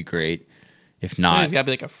 that'd be great. If not, He's got to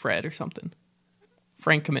be like a Fred or something.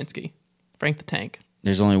 Frank Kaminsky. Frank the Tank.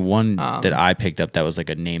 there's only one that I picked up that was like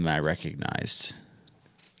a name that I recognized.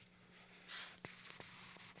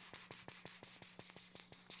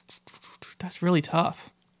 That's really tough.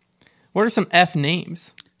 What are some F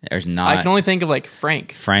names? There's not. I can only think of like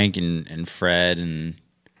Frank. Frank and Fred and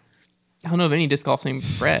I don't know of any disc golf named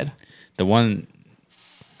Fred. the one.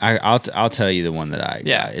 I'll tell you the one that I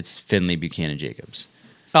Yeah. got. It's Finley Buchanan Jacobs.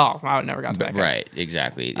 Oh, I never got that. Right,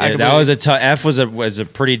 exactly. I Yeah, that completely- was a tough. F was a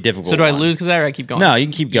pretty difficult. So do I one. lose because I keep going? No, you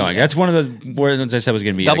can keep going. Yeah. That's one of the words I said was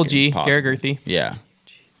going to be Double like, G, impossible. Garrett Gerthy. Yeah.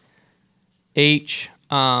 H,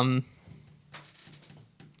 Haley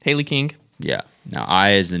King. Yeah. Now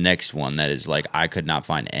I is the next one that is like I could not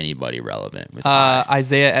find anybody relevant with I.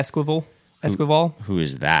 Isaiah Esquivel. Who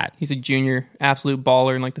is that? He's a junior, absolute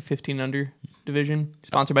baller in like the 15 under division,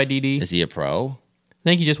 sponsored by DD. Is he a pro? I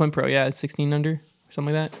think he just went pro. Yeah, 16 under or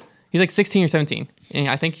something like that. He's like 16 or 17, and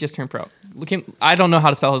I think he just turned pro. Look him. I don't know how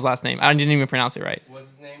to spell his last name. I didn't even pronounce it right. What's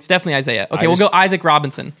his name? It's definitely Isaiah. Okay, we'll go Isaac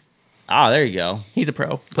Robinson. Ah, there you go. He's a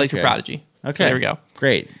pro. Plays for Okay. Prodigy. Okay. So there we go.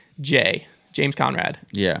 Great. J, James Conrad.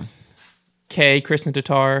 Yeah. K, Krishna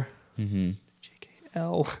Tatar. Mm-hmm.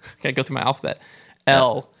 L. Gotta go through my alphabet.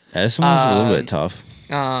 L. This one's a little bit tough.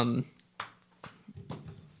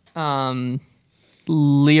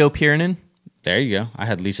 Leo Piernan. There you go. I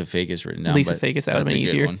had Lisa Fakis written down. Lisa but Fakis, that would've that's been a good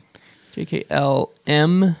easier. one.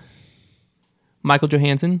 JKLM. Michael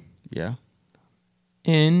Johansson. Yeah.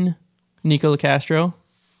 N. Nico LaCastro.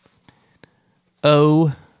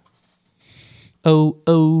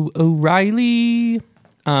 O'Reilly.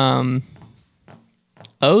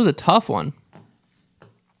 O's a tough one.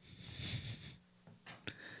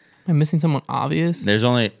 Am I missing someone obvious?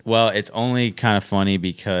 It's only kind of funny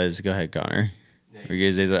because go ahead, Connor.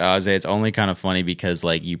 Because I would say it's only kind of funny because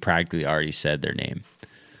like you practically already said their name.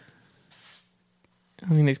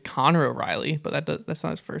 I mean, there's Connor O'Reilly, but that's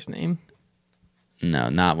not his first name. No,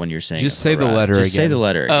 not when you're saying. Just say the letter Just say again. the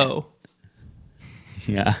letter. Again. O.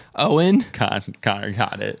 Yeah. Owen. Connor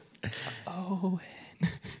got it.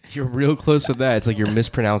 You're real close with that. It's like you're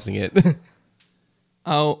mispronouncing it.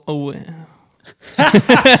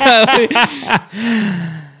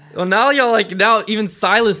 Well, now y'all now even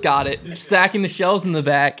Silas got it, stacking the shelves in the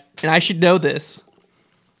back, and I should know this.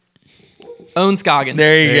 Owen Scoggins.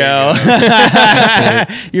 There you go.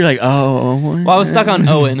 You're like, oh. Well, I was stuck on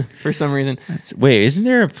Owen for some reason. Wait, isn't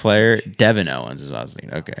there a player? Devin Owens is what I was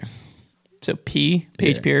thinking. Okay. So Paige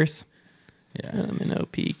Pierce. Yeah.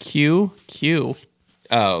 M-N-O-P. Q.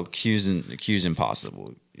 Oh, Q's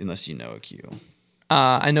impossible unless you know a Q.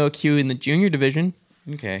 I know a Q in the junior division.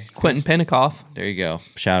 Okay. Quentin Penikoff. There you go.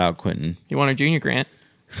 Shout out Quentin. He won a junior grant.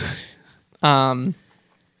 What's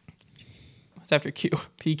after Q?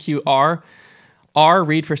 PQR. R.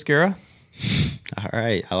 Reed Frescura. All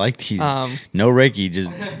right. I like these. Um, No Ricky. Just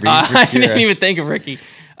read I didn't even think of Ricky.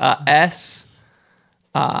 S.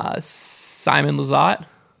 Simon Lizotte.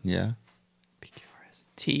 Yeah. PQRS.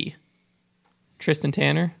 T. Tristan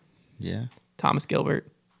Tanner. Yeah. Thomas Gilbert.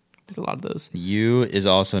 There's a lot of those. U is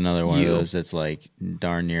also another one U. of those that's like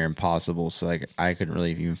darn near impossible. So like I couldn't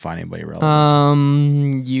really even find anybody relevant. I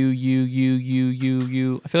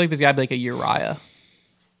feel like there's got to be like a Uriah.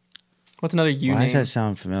 What's another U Why name? does that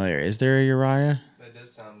sound familiar? Is there a Uriah? That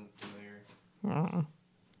does sound familiar.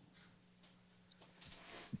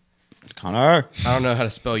 Connor. I don't know how to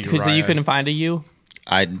spell Uriah. So you couldn't find a U?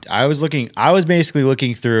 I was basically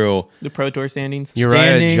looking through The Pro Tour standings? Uriah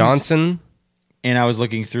standings. Johnson. and I was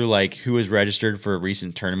looking through like who was registered for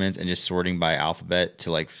recent tournaments and just sorting by alphabet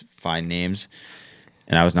to like find names.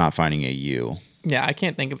 And I was not finding a U. Yeah, I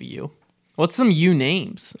can't think of a U. What's some U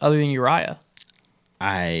names other than Uriah?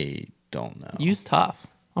 I don't know. U's tough.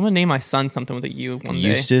 I'm going to name my son something with a U one day.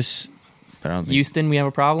 Eustace, but I don't think Houston, we have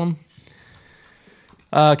a problem.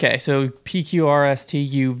 Okay, so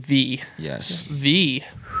PQRSTUV. yes. V.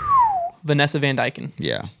 Vanessa Van Dyken.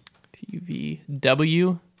 Yeah.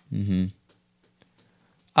 PUVW. Mm-hmm.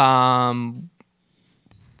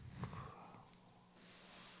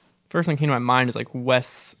 First one came to my mind is like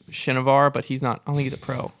Wes Shinovar, but he's not. I don't think he's a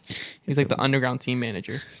pro. He's like the underground team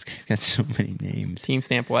manager. This guy's got so many names. Team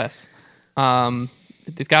Stamp Wes.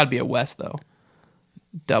 There's got to be a Wes though.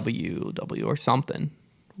 W or something.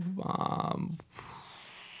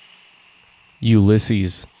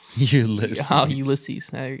 Ulysses. Ulysses. Oh, Ulysses.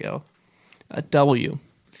 There you go. A W.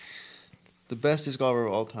 The best disc golfer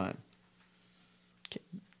of all time.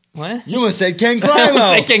 What? You almost said Ken I Climo. almost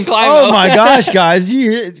said Ken Climo. Oh my gosh, guys!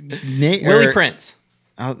 You Willie Prince.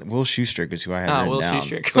 Will Schustrick is who I have Oh, written Will down.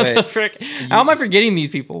 Schustrick. What the But frick? How am I forgetting these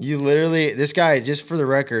people? you literally, this guy, just for the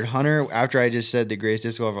record, Hunter. After I just said the greatest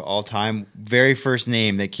disc golfer of all time, very first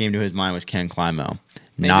name that came to his mind was Ken Climo,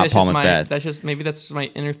 Maybe not that's Paul just Macbeth. Maybe that's just my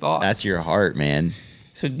inner thoughts. That's your heart, man.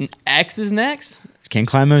 So X is next. Ken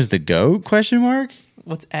Climo's the GOAT? Question mark.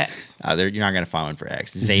 What's X? You're not gonna find one for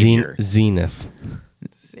X. Xavier. Zenith.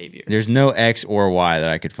 Xavier. There's no X or Y that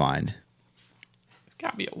I could find. There's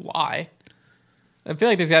got to be a Y. I feel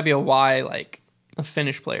like there's got to be a Y, like a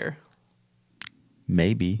Finnish player,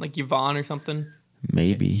 Maybe. like Yvonne or something.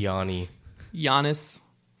 Maybe. Yanni. Giannis.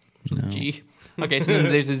 No. G. Okay, so then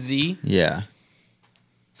there's a Z. Yeah.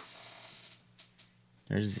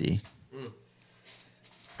 There's Z.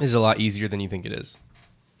 This is a lot easier than you think it is.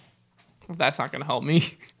 That's not going to help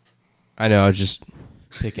me. I know. I was just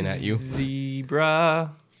picking at you.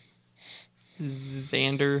 Zebra.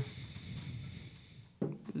 Xander.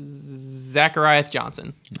 Zachariah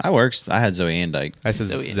Johnson. That works. I had Zoe Andyke. I said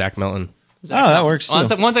So, yeah. Zach Melton. Zach Oh, that Melton. works,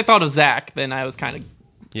 too. Once I thought of Zach, then I was kind of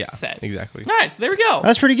Yeah, set. exactly. All right, so there we go.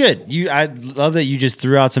 That's pretty good. I love that you just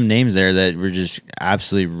threw out some names there that were just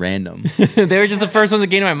absolutely random. They were just the first ones that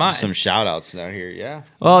came to my mind. Some shout outs out here. Yeah.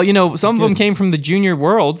 Well, some of them came from the Junior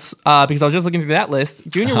Worlds because I was just looking through that list.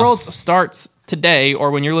 Junior Worlds starts today,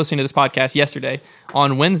 or when you're listening to this podcast, yesterday,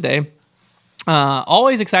 on Wednesday.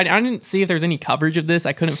 Always exciting. I didn't see if there's any coverage of this.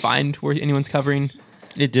 I couldn't find where anyone's covering.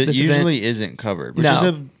 It This usually isn't covered. Which No.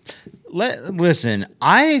 is listen,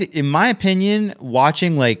 in my opinion,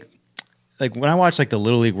 watching like when I watch like the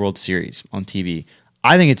Little League World Series on TV,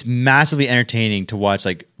 I think it's massively entertaining to watch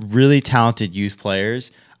like really talented youth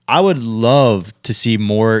players. I would love to see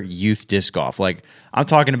more youth disc golf. Like I'm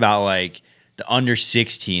talking about like the under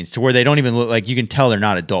 16s to where they don't even look like, you can tell they're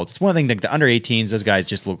not adults. It's one thing like the under 18s, those guys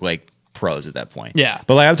just look like pros at that point. Yeah.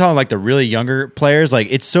 But like I'm talking like the really younger players, like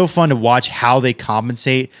it's so fun to watch how they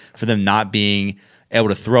compensate for them not being able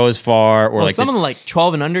to throw as far, or Well, like some of the like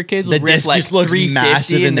 12 and under kids will the rip disc like just looks 350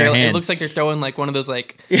 massive in and their it hand. looks like they're throwing like one of those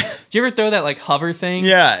like. Do you ever throw that like hover thing?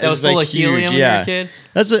 Yeah, that was it's, full like, of helium huge, when you were a kid.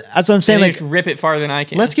 That's what I'm saying. And they Like just rip it farther than I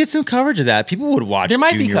can. let's get some coverage of that. People would watch. There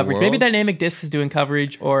might be Junior coverage. Maybe Worlds. Dynamic Disc is doing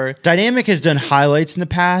coverage, or Dynamic has done highlights in the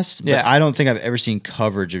past, but Yeah. I don't think I've ever seen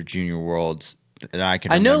coverage of Junior Worlds that I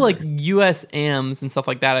can. I know remember. like U.S. AMs and stuff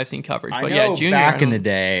like that. I've seen coverage, I but know yeah, junior. back in I the don't-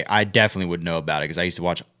 day, I definitely would know about it because I used to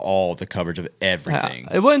watch all the coverage of everything.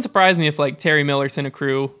 It wouldn't surprise me if like Terry Miller sent a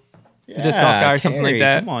crew, the disc golf guy or something like Terry,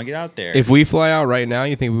 that. Come on, get out there. If we fly out right now,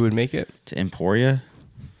 you think we would make it? to Emporia,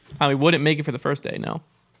 We wouldn't make it for the first day, no,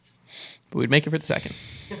 but we'd make it for the second.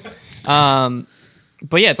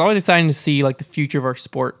 But yeah, it's always exciting to see like the future of our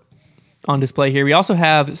sport on display here. We also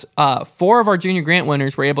have 4 of our junior grant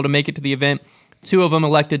winners were able to make it to the event. 2 of them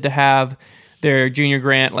elected to have their junior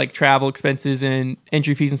grant, like travel expenses and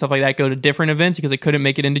entry fees and stuff like that, go to different events because they couldn't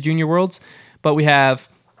make it into Junior Worlds. But we have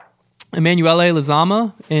Emanuele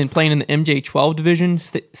Lazama playing in the MJ12 division,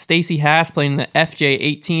 Stacy Haas playing in the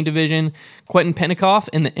FJ18 division, Quentin Penikoff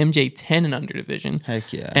in the MJ10 and under division,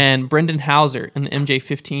 Heck yeah. and Brendan Hauser in the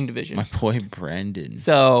MJ15 division. my boy Brendan.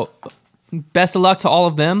 So, best of luck to all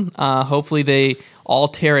of them. Hopefully, they all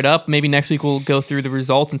tear it up. Maybe next week we'll go through the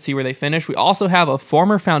results and see where they finish. We also have a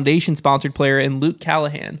former Foundation sponsored player in Luke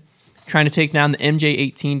Callahan trying to take down the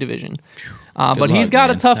MJ18 division. But he's luck, got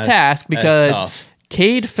man. a tough That's task because tough.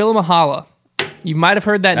 Cade Philmahala. You might have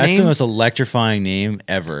heard that That's the name. most electrifying name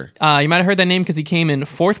ever. You might have heard that name because he came in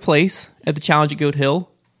 4th place at the Challenge at Goat Hill.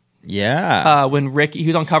 Yeah. When he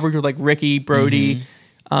was on coverage with like Ricky Brody.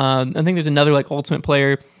 I think there's another like ultimate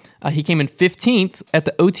player. He came in 15th at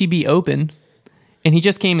the OTB Open, and he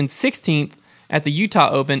just came in 16th at the Utah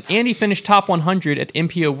Open, and he finished top 100 at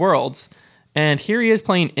MPO Worlds. And here he is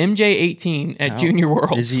playing MJ18 at Junior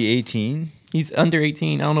Worlds. Is he 18? He's under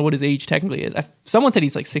 18. I don't know what his age technically is. Someone said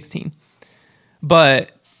he's like 16,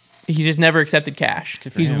 but he's just never accepted cash. for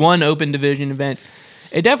He's him. won open division events.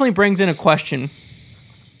 It definitely brings in a question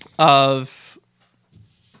of,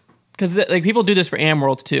 because like people do this for Am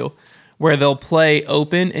Worlds too, where they'll play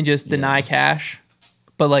open and just deny cash,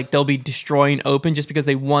 but like they'll be destroying open just because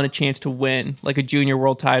they want a chance to win like a Junior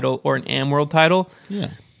World title or an Am World title.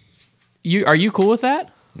 Yeah. Are you cool with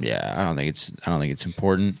that? Yeah, I don't think it's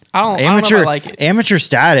important. I don't know if I like it. Amateur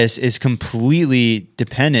status is completely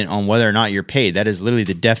dependent on whether or not you're paid. That is literally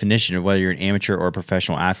the definition of whether you're an amateur or a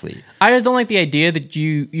professional athlete. I just don't like the idea that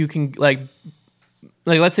you can like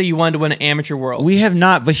let's say you wanted to win an amateur world. We have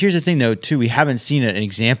not, but here's the thing though, too. We haven't seen an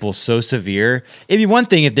example so severe. It'd be one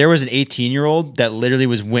thing if there was an 18-year-old that literally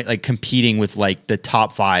was like competing with like the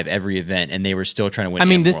top 5 every event, and they were still trying to win. I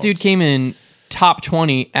mean, AM this Worlds. dude came in top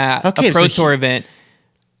 20 at Okay, a pro so tour event.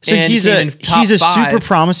 So and he's came in top a 5. super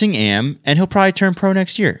promising AM, and he'll probably turn pro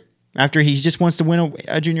next year after he just wants to win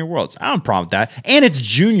a Junior Worlds. I don't have a problem with that, and it's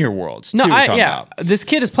Junior Worlds. No, too, we're talking about. this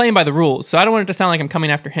kid is playing by the rules, so I don't want it to sound like I'm coming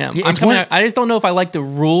after him. Yeah, I just don't know if I like the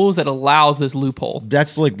rules that allows this loophole.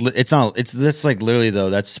 That's like that's like literally though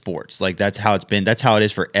that's sports. Like that's how it's been. That's how it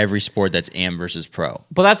is for every sport that's am versus pro.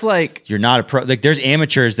 But that's like, You're not a pro. Like there's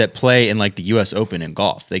amateurs that play in like the U.S. Open in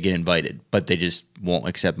golf. They get invited, but they just won't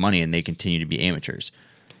accept money, and they continue to be amateurs.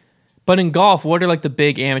 but in golf, what are like the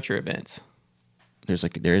big amateur events?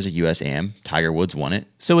 There is a U.S. Am. Tiger Woods won it.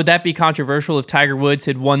 So would that be controversial if Tiger Woods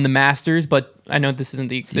had won the Masters? But I know this is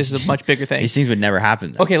a much bigger thing. These things would never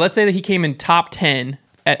happen. Though. Okay, let's say that he came in top 10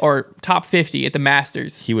 or top 50 at the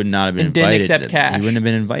Masters. He would not have been And didn't invited. accept cash. He wouldn't have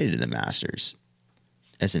been invited to the Masters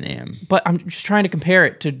as an AM. But I'm just trying to compare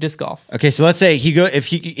it to disc golf. Okay, so let's say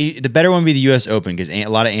the better one would be the U.S. Open because a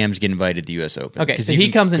lot of AMs get invited to the U.S. Open. Okay, 'Cause so you he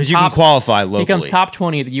can- comes in 'cause you can top- qualify locally. He comes top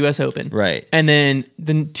 20 at the U.S. Open. Right. And then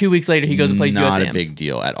 2 weeks later, he goes and plays U.S. Not a AMs. big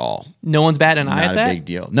deal at all. No one's batting an eye Not at a that? big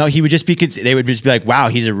deal. No, he would just be. They would just be like, "Wow,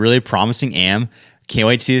 he's a really promising AM. Can't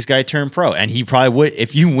wait to see this guy turn pro." And he probably would.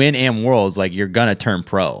 If you win AM Worlds, like you're gonna turn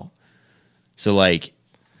pro. So like,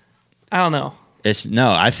 I don't know. it's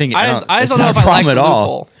no. I think I just it's don't know not if a I problem like at the all.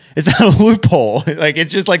 loophole. It's not a loophole. Like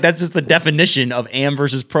it's just like that's just the definition of AM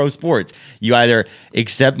versus pro sports. You either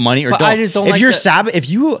accept money or But don't. I just don't if like you're the- if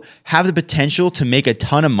you have the potential to make a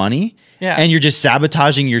ton of money, Yeah. and you're just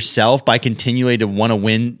sabotaging yourself by continuing to want to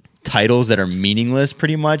win titles that are meaningless,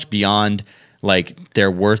 pretty much beyond like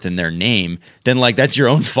their worth and their name, then like that's your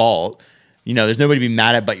own fault. You know, there's nobody to be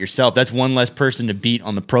mad at but yourself. That's one less person to beat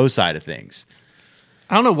on the pro side of things.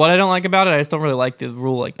 I don't know what I don't like about it. I just don't really like the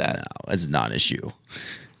rule like that. No, that's a non-issue.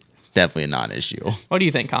 Definitely a non-issue. What do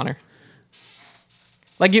you think, Connor?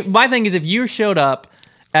 Like, my thing is, if you showed up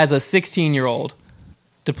as a 16-year-old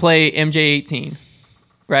to play MJ18,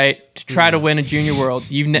 right, to try to win a Junior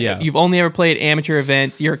Worlds, you've only ever played amateur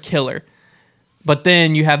events, you're a killer. But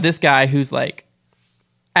then you have this guy who's like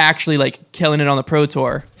actually like killing it on the pro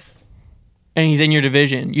tour, and he's in your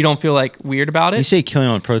division. You don't feel like weird about You it? say killing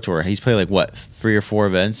on Pro Tour. He's played like what, 3 or 4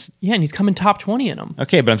 events? Yeah, and he's coming top 20 in them.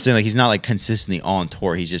 Okay, but I'm saying like he's not like consistently on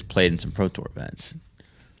tour. He's just played in some Pro Tour events.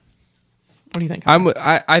 What do you think?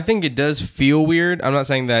 I think it does feel weird. I'm not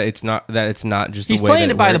saying that it's not just He's the way playing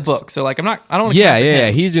that it by the works. book, so like I don't wanna Yeah, count for yeah,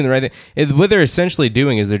 him. he's doing the right thing. What they're essentially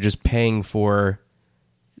doing is they're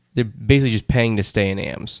basically just paying to stay in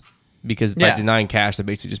AMs because by Yeah. denying cash, they're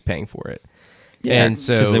basically just paying for it. Yeah, and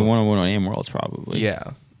so because they want to win on AM Worlds probably.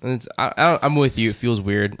 yeah, and I'm with you. It feels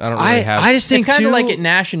weird. I don't really have. I just think It's kind too, of like at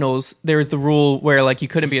nationals. There was the rule where like you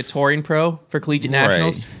couldn't be a touring pro for collegiate Right.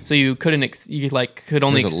 nationals, so you couldn't could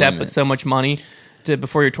only There's a accept limit. so much money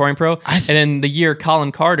before you're touring pro. And then the year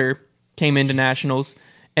Colin Carter came into nationals,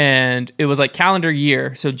 and it was like calendar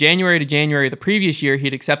year. So January to January the previous year, he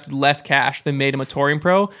had accepted less cash than made him a touring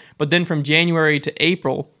pro. But then from January to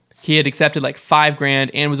April, he had accepted like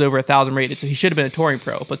 $5,000 and was over 1,000 rated. So he should have been a touring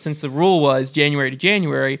pro. But since the rule was January to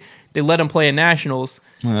January, they let him play in nationals.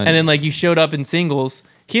 Right. And then like you showed up in singles.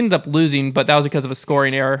 He ended up losing, but that was because of a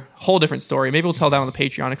scoring error. Whole different story. Maybe we'll tell that on the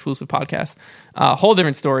Patreon exclusive podcast. Whole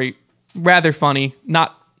different story. Rather funny.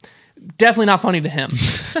 Definitely not funny to him.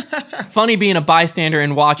 Funny being a bystander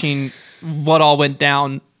and watching what all went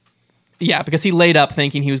down. Yeah, because he laid up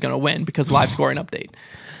thinking he was going to win because live scoring update.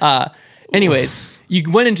 Anyways, you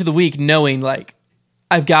went into the week knowing like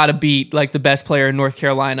I've got to beat like the best player in North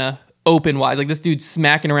Carolina open wise. Like this dude's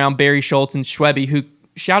smacking around Barry Schultz and Schwebe, who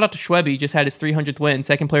shout out to Schwebe, just had his 300th win,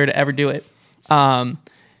 second player to ever do it.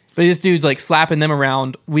 But this dude's like slapping them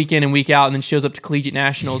around week in and week out, and then shows up to collegiate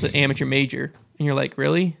nationals at amateur major, and you're like,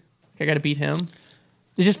 really? I got to beat him?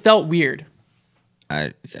 It just felt weird.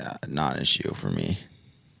 not an issue for me.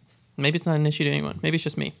 Maybe it's not an issue to anyone. Maybe it's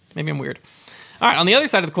just me. Maybe I'm weird. All right, on the other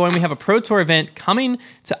side of the coin, we have a Pro Tour event coming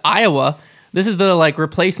to Iowa. This is the like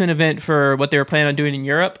replacement event for what they were planning on doing in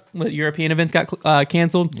Europe. What European events got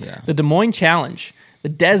canceled. Yeah. The Des Moines Challenge. The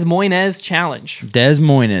Des Moines Challenge. Des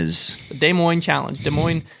Moines. The Des Moines Challenge. Des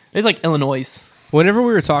Moines. It's like Illinois. Whenever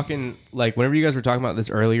we were talking, like whenever you guys were talking about this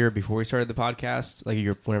earlier before we started the podcast, like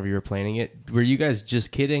whenever you were planning it, were you guys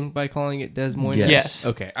just kidding by calling it Des Moines? Yes.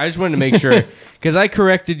 Okay, I just wanted to make sure because I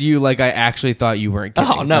corrected you like I actually thought you weren't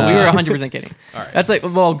kidding. Oh, no, we were 100% kidding. All right. That's like,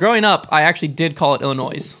 well, growing up, I actually did call it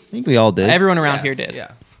Illinois. I think we all did. Everyone around Yeah, here did.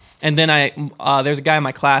 Yeah. And then there's a guy in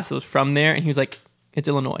my class that was from there, and he was like, it's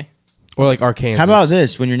Illinois. Or like Arkansas. How about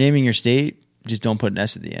this? When you're naming your state, just don't put an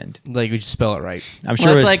S at the end. Like we just spell it right. I'm Well,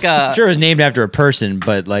 sure. it's Like, like, I'm sure it was named after a person,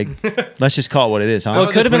 but like, let's just call it what it is, huh? Well,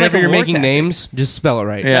 it could have been like Whenever a you're war making tactic. names, just spell it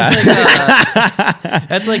right. Yeah.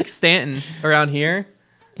 That's like Stanton around here.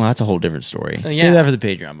 Well, that's a whole different story. yeah. Say that for the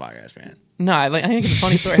Patreon podcast, man. No, I think it's a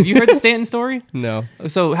funny story. Have you heard the Stanton story? No.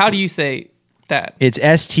 So how do you say that? It's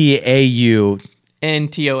STAUNTON.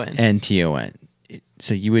 NTON.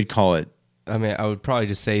 So you would call it. I mean, I would probably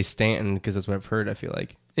just say Stanton because that's what I've heard. I feel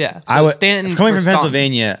like Yeah. So I would. Stanton Coming or from Staunton.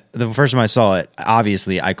 Pennsylvania, the first time I saw it,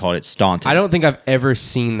 obviously I called it Staunton. I don't think I've ever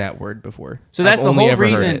seen that word before. So that's I've the only whole ever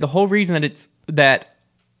heard reason. it. The whole reason that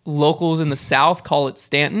locals in the South call it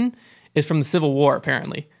Stanton is from the Civil War,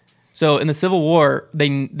 apparently. So in the Civil War, they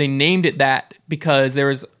named it that because there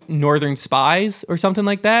was Northern spies or something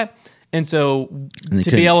like that, and so they to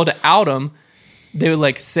be couldn't- able to out them, they would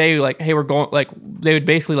like say like, "Hey, we're going." Like they would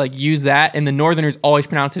basically like use that, and the Northerners always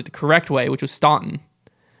pronounce it the correct way, which was Staunton.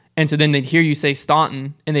 And so then they'd hear you say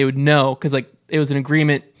Staunton, and they would know because like it was an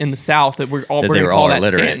agreement in the South that we're That going they to were call all that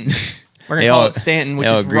illiterate. Stanton. We're going to call it Stanton, which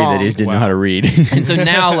they all is agreed wrong. that they just didn't know Wow. how to read. And so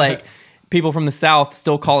now, like, people from the South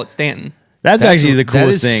still call it Stanton. That's actually the that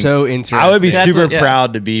coolest is thing. so I would be interesting. That's super what- yeah.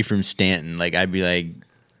 proud to be from Stanton. Like I'd be like,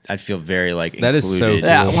 I'd feel very like That is so included.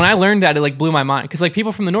 Yeah, Cool. when I learned that, it like blew my mind because like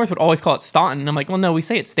people from the North would always call it Staunton. I'm like, well, no, we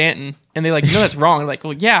say it's Stanton, and they like, no, that's wrong. I'm like,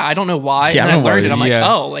 well, yeah, I don't know why. Yeah, and I I don't know learned why. it. I'm like,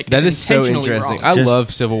 Yeah. oh, like that it's is so intentionally interesting. wrong. I Just-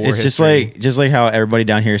 love Civil War. It's history. just like how everybody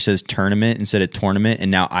down here says tournament instead of tournament, and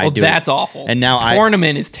now I well, do. that's it. awful. And now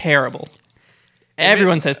tournament is terrible.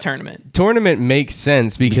 Everyone says tournament. Tournament makes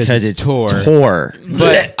sense because it's tour. Tour.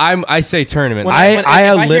 But I say tournament. When I if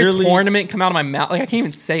I literally- hear tournament come out of my mouth, like I can't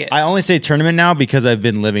even say it. I only say tournament now because I've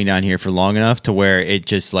been living down here for long enough to where it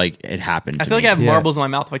just like it happened. I to feel like me. I have Yeah. marbles in my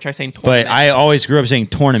mouth if I try saying tournament. But I always grew up saying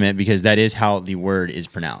tournament because that is how the word is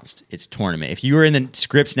pronounced. It's tournament. If you were in the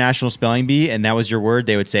Scripps National Spelling Bee and that was your word,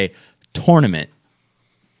 they would say tournament.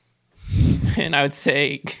 and I would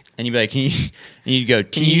say, And you'd be like, can you? And you'd go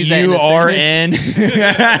Can you use that in a TURN.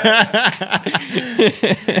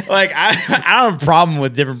 Like I don't have a problem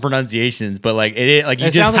with different pronunciations, but like it is like you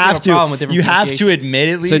It just sounds like you have have a problem with to. different You have to pronunciations. admit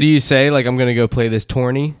at least. So do you say like I'm gonna go play this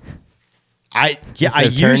tourney? I instead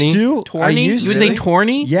of used tourney? to. I tourney? used You would to. say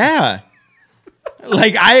tourney? Yeah.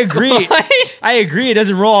 Like, I agree. What? I agree. It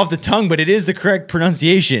doesn't roll off the tongue, but it is the correct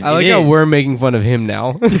pronunciation. I like how we're making fun of him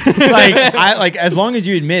now. like as long as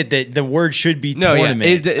you admit that the word should be No, yeah,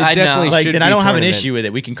 tournament. it I know. definitely like, should then be I don't have an tournament. issue with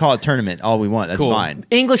it. We can call it tournament all we want. That's Cool. fine.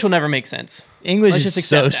 English will never make sense. English Let's is just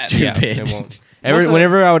so accept that. Yeah, stupid. it won't. What's a-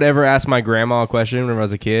 Whenever I would ever ask my grandma a question whenever I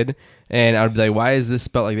was a kid, and I would be like, "Why is this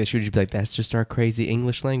spelled like this?" She would just be like, "That's just our crazy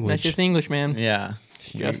English language." That's just English, man. Yeah.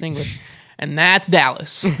 It's just English. And that's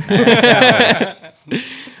Dallas.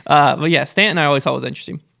 But yeah, Stanton I always thought was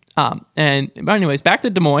interesting. But anyways, back to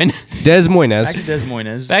Des Moines. Des Moines. Back to Des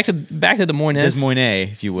Moines. back to Des Moines. Des Moines,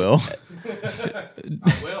 if you will.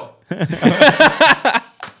 Will.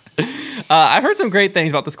 I've heard some great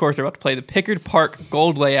things about this course they're about to play. The Pickard Park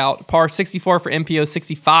Gold layout, par 64 for MPO,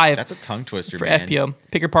 65 That's a tongue twister, for man. FPO.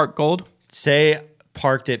 Pickard Park Gold. Say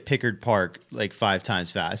parked at Pickard Park like 5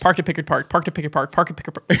 times fast. Parked at Pickard Park. Parked at Pickard Park. Parked at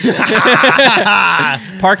Pickard Park.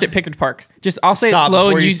 Parked at Pickard Park. Just I'll say Stop it slow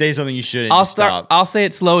before and you you say something you shouldn't. I'll Just start. stop. I'll say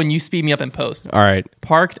it slow and you speed me up in post. All right.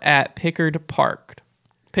 Parked at Pickard Park.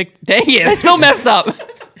 Dang it! I still messed up.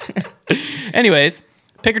 Anyways,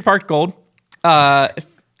 Pickard Park Gold. I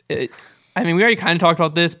mean, we already kind of talked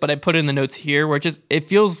about this, but I put it in the notes here, where it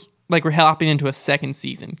feels like we're hopping into a second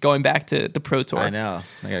season, going back to the Pro Tour. I know.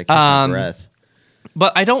 I gotta catch my breath.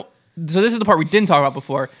 But I don't. So this is the part we didn't talk about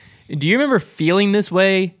before. Do you remember feeling this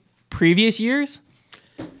way previous years,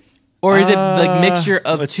 or is it like mixture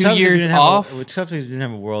of It's 2 tough 'cause we years didn't have off? It's tough because we didn't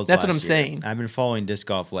have a Worlds. That's what last I'm year. saying. I've been following disc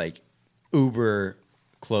golf like uber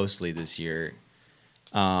closely this year.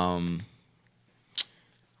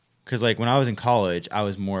 Because like when I was in college, I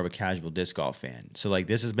was more of a casual disc golf fan. So like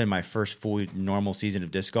this has been my first full normal season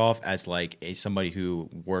of disc golf as like somebody who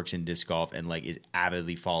works in disc golf and like is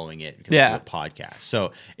avidly following it because Yeah. of the podcast.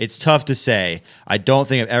 So it's tough to say. I don't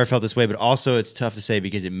think I've ever felt this way, but also it's tough to say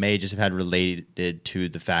because it may just have had related to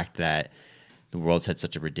the fact that the Worlds had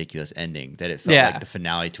such a ridiculous ending that it felt Yeah. like the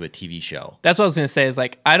finale to a TV show. That's what I was gonna say. Is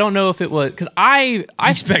like I don't know if it was because I I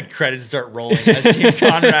expect credits to start rolling as James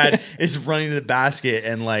Conrad is running to the basket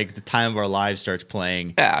and like the Time of Our Lives starts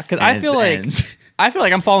playing. Yeah, because and I it feel like ends.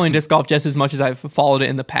 I'm following disc golf just as much as I've followed it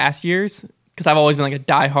in the past years. Because I've always been like a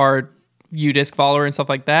diehard U-disc follower and stuff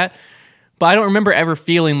like that. But I don't remember ever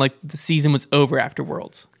feeling like the season was over after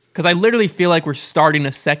Worlds. Because I literally feel like we're starting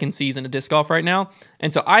a second season of disc golf right now,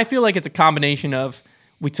 and so I feel like it's a combination of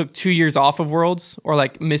we took 2 years off of Worlds or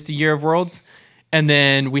like missed a year of Worlds, and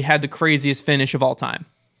then we had the craziest finish of all time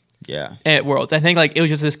Yeah. at Worlds. I think like it was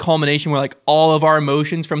just this culmination where like all of our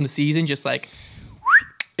emotions from the season just like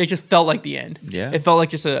it just felt like the end. Yeah. It felt like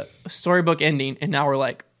just a storybook ending, and now we're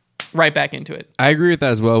like right back into it. I agree with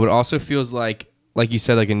that as well, but it also feels like you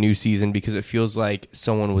said, like a new season because it feels like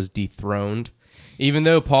someone was dethroned. Even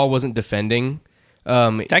though Paul wasn't defending.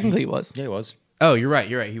 Technically, it was. Yeah, it was. Oh, you're right.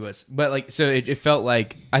 He was. But like, so it felt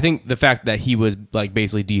like, I think the fact that he was like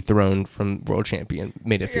basically dethroned from world champion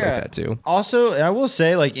made it feel like that too. Also, I will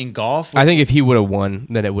say, like in golf, I think if he would have won,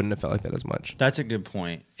 then it wouldn't have felt like that as much. that's a good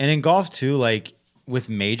point. And in golf too, like with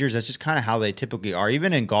majors, that's just kind of how they typically are.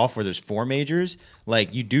 Even in golf where there's 4 majors,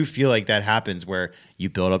 like you do feel like that happens where you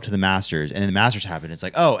build up to the Masters and then the Masters happen. It's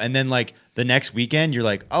like, oh, and then like the next weekend you're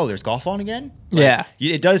like, oh, there's golf on again? Like, Yeah.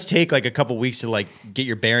 It does take like a couple weeks to like get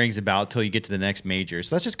your bearings about till you get to the next major.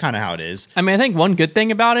 So that's just kind of how it is. I mean, I think one good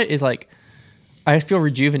thing about it is like I just feel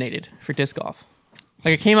rejuvenated for disc golf.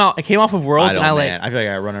 Like I came off of Worlds and I like I feel like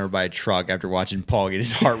I got run over by a truck after watching Paul get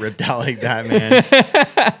his heart ripped out like that, man.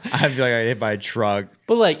 I feel like I got hit by a truck.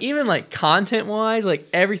 But like even like content wise, like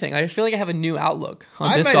everything, I just feel like I have a new outlook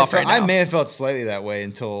on disc golf right now. I may have felt slightly that way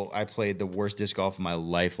until I played the worst disc golf of my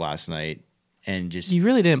life last night, and just You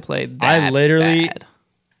really didn't play that I literally- bad.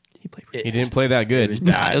 He played pretty He didn't play that good.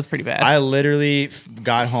 Nah, it was pretty bad. I literally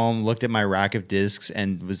got home, looked at my rack of discs,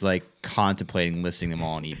 and was like contemplating listing them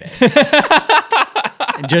all on eBay.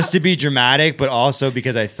 And just to be dramatic, but also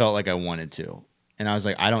because I felt like I wanted to. And I was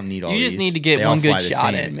like, I don't need all You these. just need to get They all one good fly the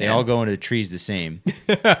shot same. in, They man. all go into the trees the same.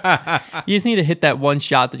 You just need to hit that one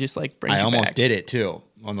shot that just like brings I you almost back. did it too.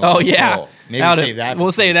 On the Oh last yeah, hole. Maybe That save that.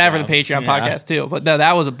 We'll save that for the Patreon. Patreon podcast too. But no,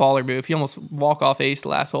 that was a baller move. He almost walk off ace the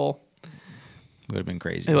last hole. Would have been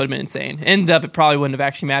crazy. It would have been insane. Ended up, it probably wouldn't have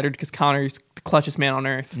actually mattered because Connor's the clutchest man on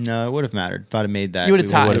earth. No, it would have mattered if I'd have made that. You would have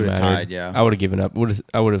we tied. would Would've have mattered. tied. Yeah. I would have given up.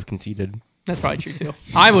 I would have conceded. That's probably true too.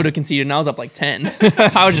 I would have conceded and I was up like 10.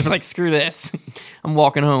 I would just be like, screw this. I'm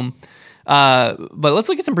walking home. But let's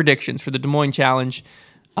look at some predictions for the Des Moines Challenge.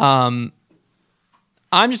 My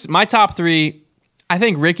top 3, I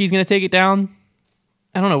think Ricky's going to take it down.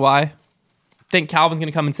 I don't know why. I think Calvin's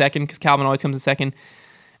going to come in second because Calvin always comes in second.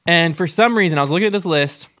 And for some reason, I was looking at this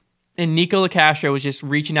list and Nico LaCastro was just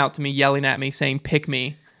reaching out to me, yelling at me, saying, pick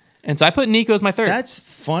me. And so I put Nico as my third. That's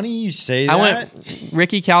funny you say I that. went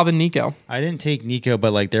Ricky, Calvin, Nico. I didn't take Nico,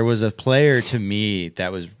 but like there was a player to me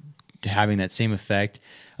that was having that same effect.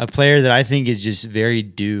 A player that I think is just very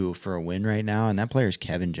due for a win right now, and that player is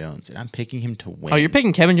Kevin Jones, and I'm picking him to win. Oh, you're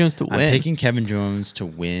picking Kevin Jones to win. I'm picking Kevin Jones to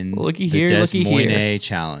win Looky the here, Des looky Moines here.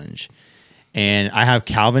 Challenge. And I have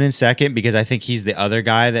Calvin in second because I think he's the other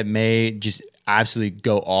guy that may just absolutely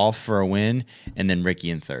go off for a win, and then Ricky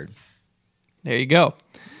in third. There you go.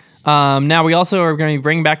 Now we also are going to be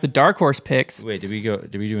bringing back the dark horse picks. Wait, did we do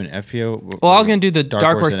an FPO? Well, I was going to do the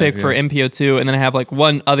dark horse and pick FPO? for MPO2, and then I have like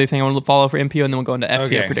one other thing I want to follow for MPO, and then we'll go into FPO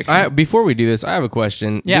Okay. prediction. Before we do this, I have a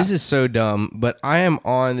question. Yeah. This is so dumb, but I am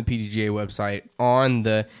on the PDGA website on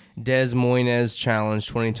the Des Moines Challenge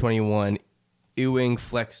 2021 Ewing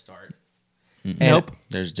Flex Start. Nope.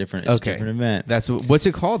 There's different. It's Okay. a different event. That's what's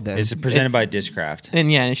it called then? It's presented by Discraft.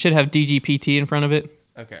 And yeah, it should have DGPT in front of it.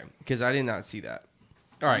 Okay, because I did not see that.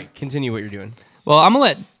 All right, continue what you're doing. Well, I'm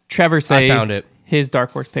going to let Trevor say I found it. his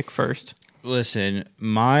dark horse pick first. Listen,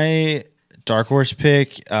 my dark horse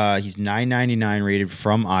pick. He's 999 rated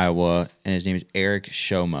from Iowa, and his name is Eric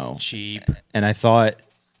Shomo. Cheap. And I thought,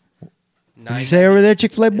 did you say over there,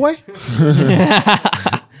 Chick-fil-A boy?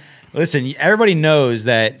 Listen, everybody knows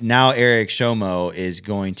that now Eric Shomo is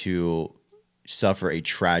going to suffer a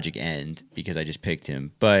tragic end because I just picked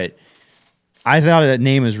him. But I thought that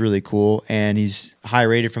name was really cool, and he's high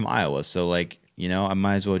rated from Iowa. So, like, you know, I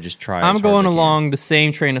might as well just try. I'm as hard going as I can. along the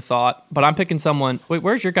same train of thought, but I'm picking someone. Wait,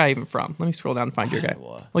 where's your guy even from? Let me scroll down and find your guy.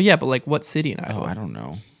 Iowa. Well, yeah, but like what city in Oh, Iowa? I don't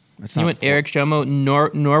know. That's You not went important. Eric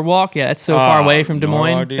Shomo, Norwalk? Yeah, that's so far away from Des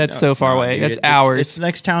Moines. Norwalk, dude. That's No, so it's far not, away. dude. That's It's- hours. It's the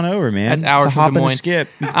next town over, man. That's hours It's a from hop Des and a Moines. skip.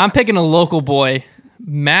 I'm picking a local boy,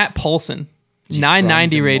 Matt Polson,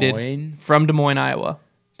 990 Des rated Moines? from Des Moines, Iowa.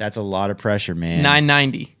 That's a lot of pressure, man.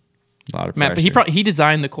 990. A lot of Matt, pressure. but he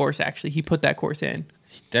designed the course. Actually, he put that course in.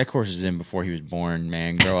 That course is in before he was born,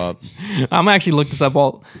 man. Grow up. I'm gonna actually look this up.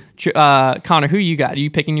 While Connor, who you got? Are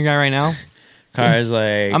you picking your guy right now? Kyra's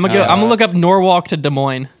like, I'm gonna look up Norwalk to Des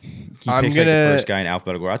Moines. He I'm picks like the gonna- first guy in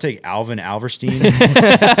alphabetical order. I'll take Alvin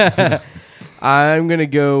Alverstein. I'm gonna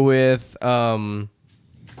go with John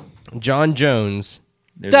Jones.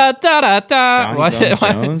 There's Da da da da. Johnny What?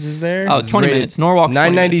 Bones Jones is there. Oh, 20 rated minutes. Norwalk's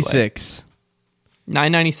 20 minutes away. 996.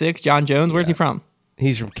 996. John Jones. Where's he from?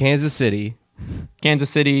 He's from Kansas City, Kansas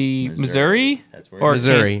City, Missouri. That's where Or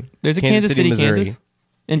Missouri. There's a Kansas City, Missouri.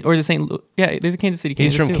 Kansas. Or is it St. Louis? Yeah, there's a Kansas City,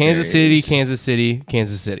 Kansas. He's from too. Kansas There City, is. Kansas City,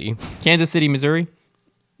 Kansas City. Kansas City, Missouri.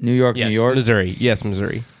 New York, Yes, New York. Missouri. Yes,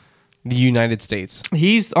 Missouri. The United States.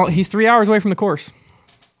 He's 3 hours away from the course.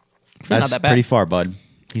 It's really That's not that bad. pretty far, bud.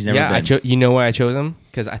 He's never Yeah, been. you know why I chose him?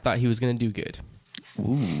 Because I thought he was going to do good. All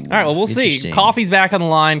right, well, we'll see. Interesting. Coffee's back on the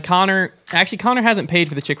line. Connor hasn't paid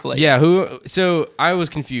for the Chick-fil-A. Yeah, who? So I was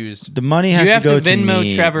confused. The money has You to have go to Venmo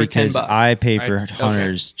me Trevor because $10. I paid for Okay.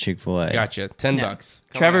 Hunter's Chick-fil-A. Gotcha. $10. Yeah. Coming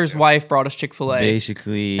Trevor's at you. wife brought us Chick-fil-A,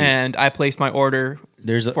 Basically, and I placed my order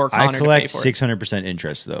there's for I Connor to collect pay for it. 600%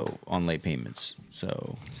 interest though on late payments,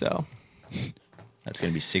 so So that's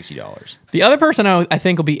gonna be $60. the other person I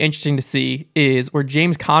think will be interesting to see is where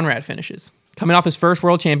James Conrad finishes. Coming off his first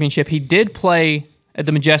World Championship, he did play at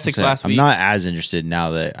the Majestics So last I'm week not as interested now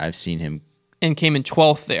that I've seen him. and came in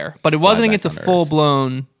 12th there, but it wasn't back against a on to earth.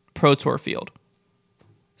 full-blown Pro Tour field.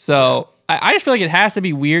 So I just feel like it has to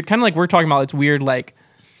be weird, kind of like we're talking about. It's weird, like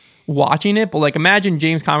watching it, but like imagine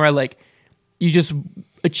James Conrad, like you just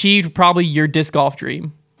achieved probably your disc golf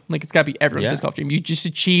dream. Like it's got to be everyone's Yeah. disc golf dream. You just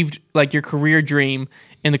achieved like your career dream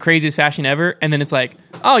in the craziest fashion ever, and then it's like,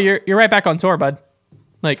 oh, you're right back on tour, bud.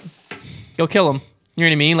 Like, go kill him. You know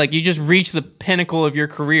what I mean? Like you just reached the pinnacle of your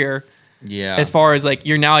career Yeah, as far as like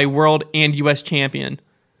you're now a world and U.S. champion,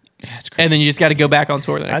 that's crazy. and then you just got to go back on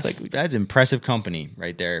tour the next that's like that's impressive company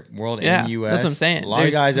right there. World yeah, and U.S. that's what I'm saying. A lot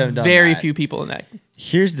of guys haven't done very that. few people in that.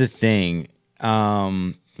 Here's the thing.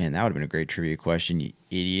 Man, that would have been a great trivia question, you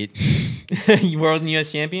idiot. World and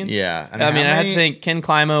U.S. champions. Yeah, I mean, I had to think Ken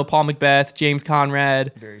Climo, Paul Macbeth, James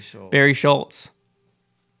Conrad, Barry Schultz,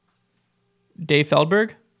 Dave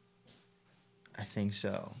Feldberg. I think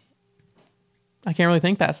so. I can't really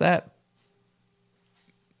think past that.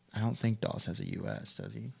 I don't think Dawes has a U.S.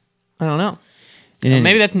 Does he? I don't know.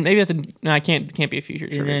 Maybe that's a no. I can't be a future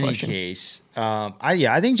In trivia any question. case,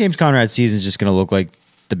 I think James Conrad's season is just going to look like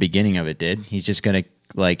the beginning of it did. He's just going to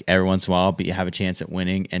like every once in a while have a chance at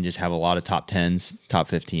winning and just have a lot of top 10s, top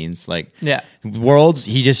 15s. Like Yeah. Worlds,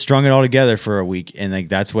 he just strung it all together for a week, and like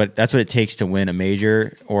that's what it takes to win a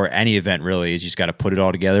major or any event. Really, is you just got to put it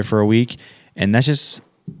all together for a week, and that's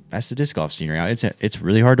the disc golf scene right now. It's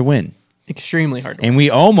really hard to win. Extremely hard to win. And we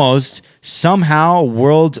somehow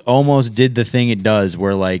Worlds almost did the thing it does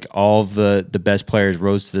where like all of the best players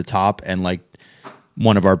rose to the top and like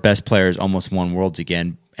one of our best players almost won Worlds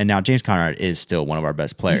again. And now James Conrad is still one of our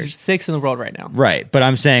best He's players. 6th in the world right now. Right. But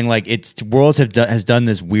I'm saying like Worlds has done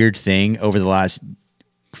this weird thing over the last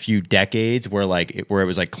few decades where it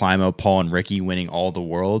was like Climo, Paul, and Ricky winning all the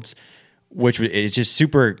Worlds, which is just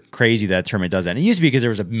super crazy that tournament does that. And it used to be because there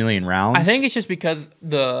was a million rounds. I think it's just because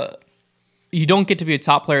you don't get to be a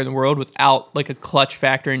top player in the world without like a clutch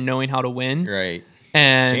factor and knowing how to win. Right.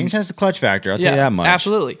 And James has the clutch factor. I'll tell you that much.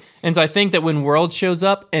 Absolutely. And so I think that when World shows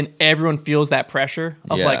up and everyone feels that pressure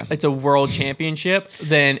of like it's a world championship,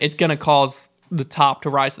 then it's going to cause the top to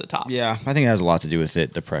rise to the top. Yeah, I think it has a lot to do with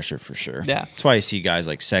it, the pressure for sure. Yeah. That's why you see guys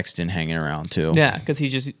like Sexton hanging around too. Yeah, because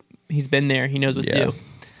he's been there. He knows what to do.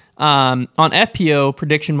 On FPO,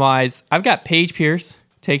 prediction-wise, I've got Paige Pierce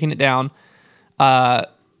taking it down.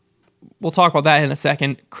 We'll talk about that in a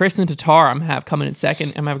second. Kristen Tatar I'm have coming in second.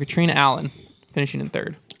 I'm going to have Katrina Allen finishing in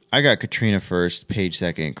third. I got Katrina first, Paige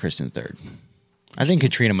second, and Kristen third. I think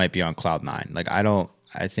Katrina might be on cloud 9.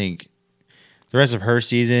 I think the rest of her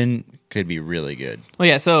season could be really good. Well,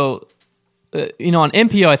 yeah, so, on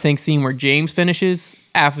MPO, I think seeing where James finishes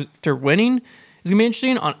after winning is going to be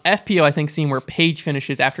interesting. On FPO, I think seeing where Paige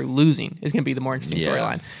finishes after losing is going to be the more interesting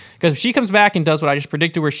storyline. Because if she comes back and does what I just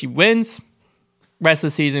predicted, where she wins, rest of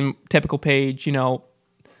the season, typical Paige,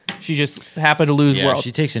 she just happened to lose Worlds.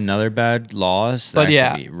 She takes another bad loss. That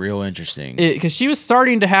could be real interesting. Because she was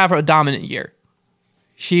starting to have a dominant year.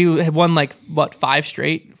 She had won 4 or 5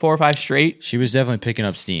 straight. She was definitely picking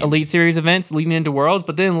up steam. Elite Series events leading into Worlds,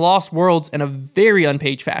 but then lost Worlds in a very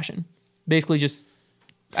unpaged fashion. Basically just,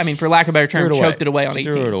 for lack of a better term, choked it away on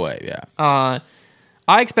 18. Threw it away, yeah.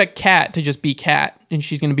 I expect Kat to just be Kat, and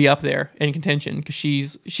she's going to be up there in contention because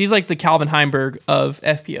she's like the Calvin Heimberg of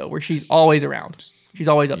FPO, where she's always around. She's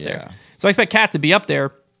always up there. So I expect Kat to be up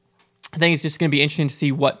there. I think it's just going to be interesting to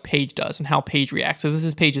see what Paige does and how Paige reacts. So this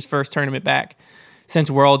is Paige's first tournament back since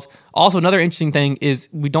Worlds. Also, another interesting thing is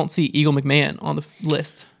we don't see Eagle McMahon on the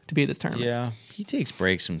list to be at this tournament. Yeah, he takes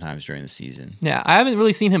breaks sometimes during the season. Yeah, I haven't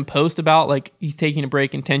really seen him post about he's taking a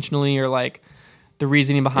break intentionally or the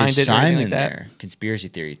reasoning behind it or anything like that. There? Conspiracy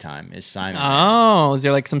theory time. Is Simon there? Is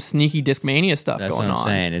there some sneaky Discmania stuff That's going on? That's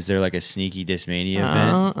what I'm saying. Is there a sneaky Discmania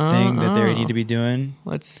event thing that they need to be doing?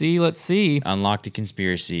 Let's see. Unlock the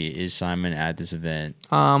conspiracy. Is Simon at this event?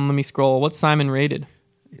 Let me scroll. What's Simon rated?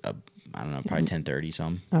 I don't know, probably 10:30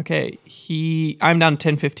 something. Okay, I'm down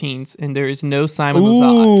to 10:15s, and there is no Simon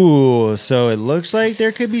Lazat. Ooh, so it looks like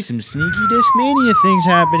there could be some sneaky Discmania things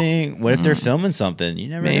happening. What if they're filming something? You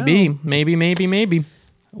never know. Maybe.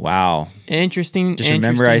 Wow. Interesting. Just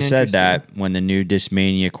remember I said that when the new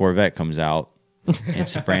Discmania Corvette comes out.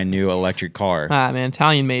 It's a brand new electric car. Man,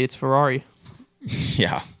 Italian made. It's Ferrari.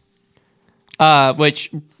 Yeah.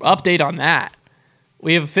 Which, update on that.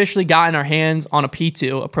 We have officially gotten our hands on a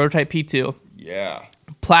P2, a prototype P2. Yeah.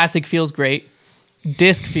 Plastic feels great.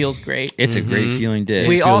 Disc feels great. It's a great feeling disc.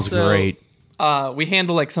 We Feels also great. We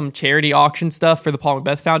handle some charity auction stuff for the Paul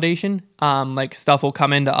Macbeth Foundation. Stuff will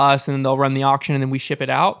come into us and then they'll run the auction and then we ship it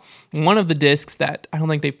out. One of the discs that I don't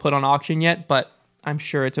think they've put on auction yet, but I'm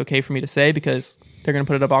sure it's okay for me to say because they're going to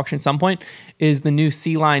put it up auction at some point, is the new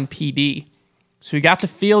C-Line PD. So we got to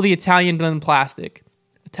feel the Italian blend plastic.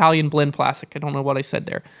 I don't know what I said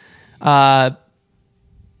there. I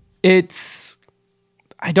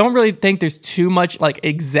don't really think there's too much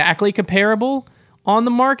exactly comparable on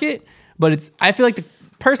the market, but I feel like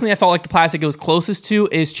personally I felt like the plastic it was closest to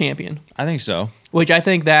is Champion, I think so. which I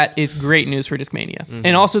think that is great news for Discmania.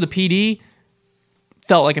 And also the PD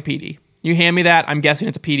felt like a PD. You hand me that, I'm guessing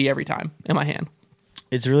it's a PD every time in my hand.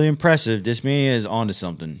 It's really impressive. Discmania is onto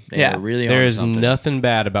something. They are really There onto is something. nothing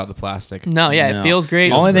bad about the plastic. No, yeah, No. it feels great.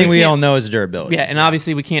 The only thing we can't- all know is the durability. Yeah, and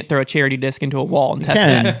obviously we can't throw a charity disc into a wall and test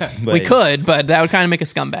that. But We could, but that would kind of make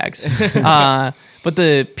us scumbags. But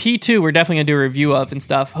the P2 we're definitely going to do a review of and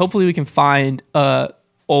stuff. Hopefully we can find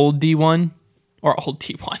old D1 or old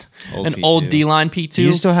D1. An P2. old D-line P2. Do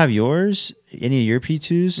you still have yours? Any of your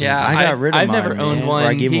P2s? Yeah, I got rid of I've mine. never owned man, or I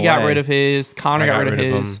one. gave He them got away. rid of his. Connor I got got rid rid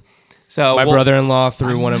of of his. them. So My brother-in-law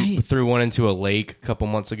threw might. one into a lake a couple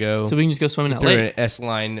months ago. So we can just go swim in that threw lake. an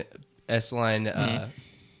S-line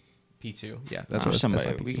P2. Yeah, that's what it's Somebody,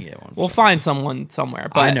 S-line we P2. can get one. We'll find someone somewhere.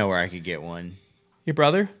 But I know where I could get one. Your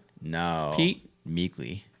brother? No. Pete?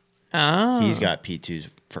 Meekly. Oh. He's got P2s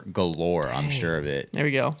for galore. I'm sure of it. There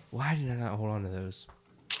we go. Why did I not hold on to those?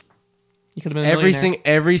 You could have been a millionaire.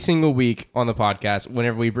 Every single week on the podcast,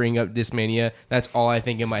 whenever we bring up Discmania, that's all I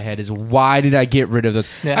think in my head is, why did I get rid of those?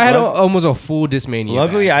 Yeah. I had almost a full Discmania.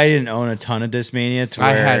 Luckily, bag. I didn't own a ton of Discmania to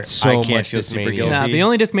I where had so I can't much feel super Discmania. guilty. Nah, the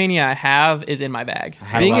only Discmania I have is in my bag. I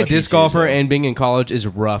had Being lot a of disc P2s, golfer though. and being in college is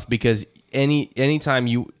rough because anytime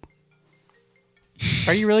you.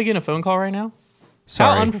 Are you really getting a phone call right now?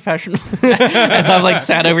 Sorry. How unprofessional. As I've like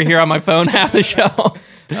sat over here on my phone half the show.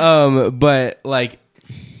 But like,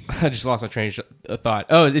 I just lost my train of thought.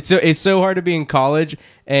 Oh, it's so hard to be in college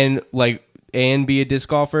and be a disc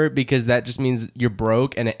golfer because that just means you're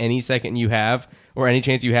broke, and at any second you have or any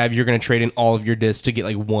chance you have, you're going to trade in all of your discs to get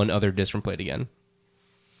like one other disc from Play It Again.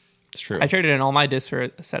 It's true. I traded in all my discs for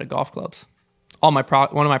a set of golf clubs. All my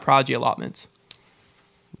one of my Prodigy allotments.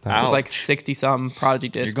 It was Ouch. like 60-some Prodigy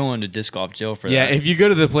discs. You're going to disc golf jail for Yeah, that. if you go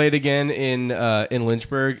to the Play It Again in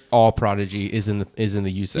Lynchburg, all Prodigy is in the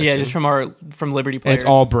U section. Yeah, just from Liberty And players. it's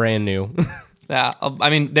all brand new. Yeah, I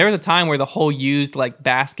mean, there was a time where the whole used like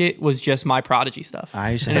basket was just my Prodigy stuff,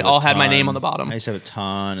 I used to and it have a all had my ton- name on the bottom. I used to have a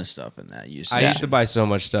ton of stuff in that. I used to buy so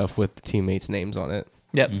much stuff with teammates' names on it.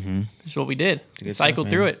 Yep, that's what we did. Good Cycled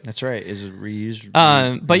stuff, through man. it. That's right. Is it reused?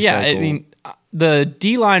 But yeah, I recycled? mean, the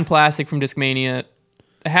D-line plastic from Discmania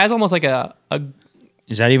has almost like a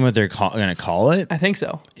is that even what they're going to call it? I think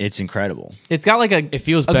so. It's incredible. It's got like a It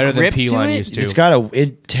feels a better than grip to P-Line it. used to. It's got a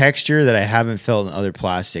texture that I haven't felt in other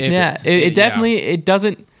plastics. Yeah, it definitely it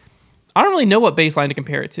doesn't. I don't really know what baseline to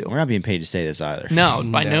compare it to. We're not being paid to say this either. No,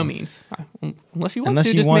 by no No. means. Unless you want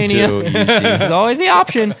Unless to, you want to, Discmania. you see. There's always the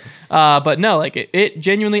option. But no, like it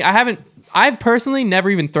genuinely, I've personally never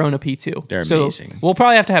even thrown a P2. They're So amazing. we'll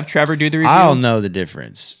probably have to have Trevor do the review. I'll know the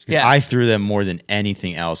difference. 'Cause Yeah. I threw them more than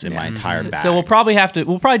anything else in my entire bag. So we'll probably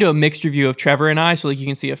do a mixed review of Trevor and I, so like you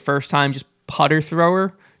can see a first time just putter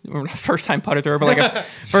thrower, or not first time putter thrower, but like a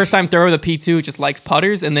first time thrower with a P2 who just likes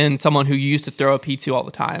putters, and then someone who used to throw a P2 all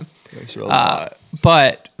the time.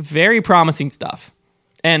 But very promising stuff.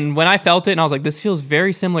 And when I felt it, and I was like, this feels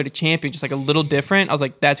very similar to Champion, just like a little different. I was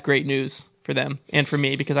like, that's great news for them and for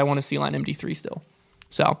me because I want a C-Line MD3 still.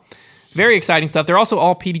 So very exciting stuff. They're also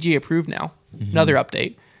all PDGA approved now. Another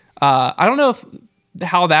update. I don't know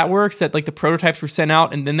how that works, that like the prototypes were sent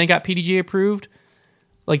out and then they got PDGA approved.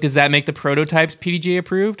 Like, does that make the prototypes PDGA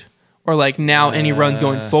approved? Or like now any runs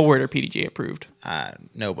going forward are PDGA approved?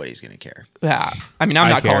 Nobody's going to care. Yeah. I mean, I'm I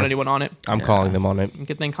not care. calling anyone on it. I'm calling them on it.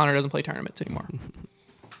 Good thing Connor doesn't play tournaments anymore.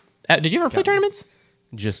 Did you ever play tournaments?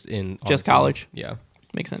 Just college. Yeah.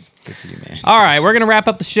 Makes sense. Good for you, man. All right, we're going to wrap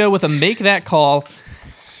up the show with a Make That Call.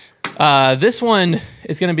 This one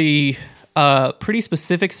is going to be a pretty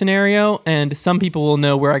specific scenario, and some people will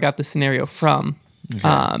know where I got the scenario from.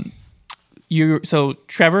 So,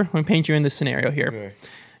 Trevor, I'm going to paint you in this scenario here. Okay.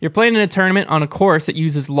 You're playing in a tournament on a course that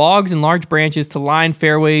uses logs and large branches to line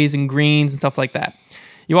fairways and greens and stuff like that.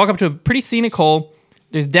 You walk up to a pretty scenic hole.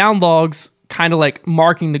 There's down logs kind of like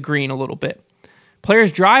marking the green a little bit.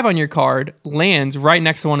 Player's drive on your card lands right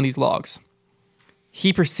next to one of these logs.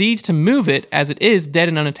 He proceeds to move it as it is dead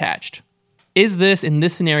and unattached. Is this, in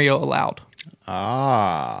this scenario, allowed?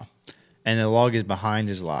 And the log is behind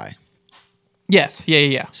his lie. Yes.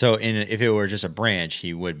 Yeah. So if it were just a branch,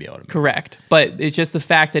 he would be able to move. Correct. But it's just the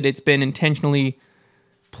fact that it's been intentionally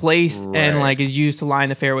placed and Right. like is used to line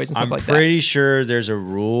the fairways and stuff I'm like pretty sure there's a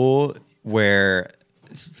rule where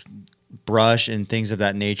brush and things of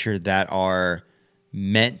that nature that are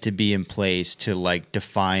meant to be in place to like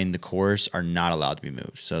define the course are not allowed to be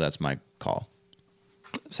moved. So that's my call.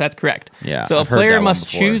 that. So that's correct. Yeah, So I've a heard player that one must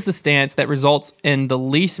before. choose the stance that results in the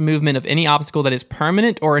least movement of any obstacle that is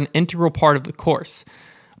permanent or an integral part of the course.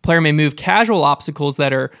 A player may move casual obstacles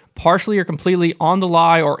that are partially or completely on the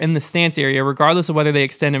lie or in the stance area, regardless of whether they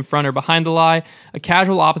extend in front or behind the lie. A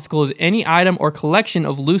casual obstacle is any item or collection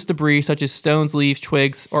of loose debris, such as stones, leaves,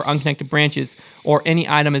 twigs, or unconnected branches, or any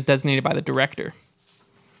item as designated by the director.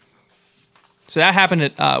 So that happened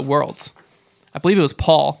at Worlds. I believe it was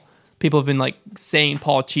Paul. People have been like saying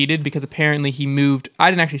Paul cheated because apparently he moved. I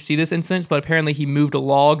didn't actually see this instance, but apparently he moved a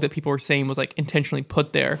log that people were saying was like intentionally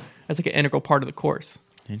put there as like an integral part of the course.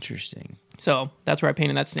 Interesting. So that's where I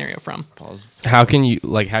painted that scenario from. How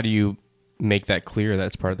do you make that clear that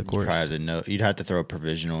it's part of the course? Try to know. You'd have to throw a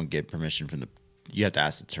provisional and get permission from the. You have to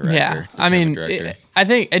ask the director. Yeah, the I mean, tournament director. I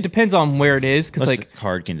think it depends on where it is because Unless like the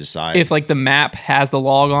card can decide. if like the map has the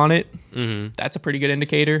log on it, that's a pretty good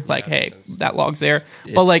indicator. Like, hey, that log's there.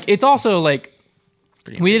 But like, it's also like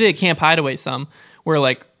we did it at Camp Hideaway some where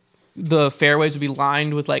like the fairways would be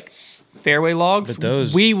lined with like fairway logs. But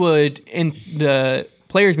those- we would in the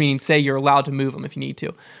players meeting say you're allowed to move them if you need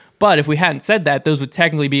to. But if we hadn't said that, those would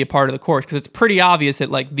technically be a part of the course because it's pretty obvious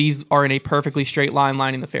that like these are in a perfectly straight line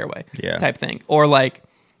lining the fairway type thing. Or like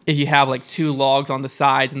if you have like 2 logs on the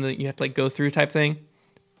sides and then you have to like go through type thing,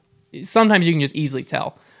 sometimes you can just easily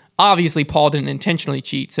tell. Obviously, Paul didn't intentionally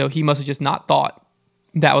cheat, so he must have just not thought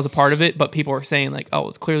that was a part of it, but people were saying like, oh, it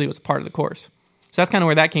was a part of the course. So that's kind of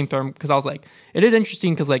where that came from because I was like, it is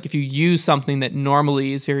interesting because like if you use something that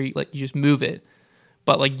normally is very like you just move it,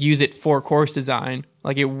 but like use it for course design,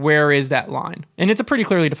 like where is that line? And it's a pretty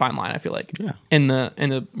clearly defined line, I feel like, in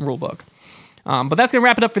the rule book. But that's gonna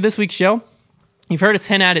wrap it up for this week's show. You've heard us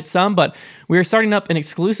hint at it some, but we are starting up an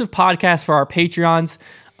exclusive podcast for our Patreons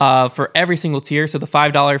for every single tier. So the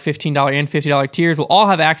 $5, $15, and $50 tiers will all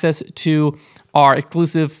have access to our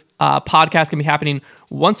exclusive podcast. Can be happening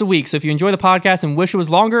once a week. So if you enjoy the podcast and wish it was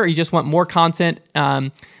longer, or you just want more content, we're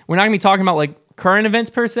not gonna be talking about like current events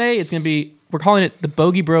per se. It's gonna be, we're calling it the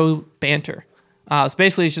Bogey Bro Banter. So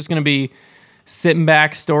basically, it's just going to be sitting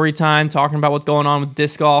back, story time, talking about what's going on with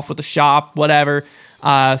disc golf, with the shop, whatever,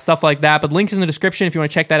 stuff like that. But links in the description if you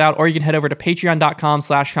want to check that out, or you can head over to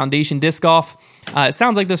patreon.com/Foundation Disc Golf. It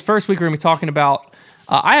sounds like this first week we're going to be talking about,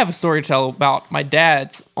 I have a story to tell about my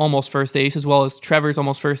dad's almost first ace, as well as Trevor's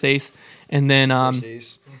almost first ace, and then, First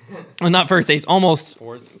ace. not first ace, almost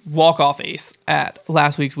walk-off ace at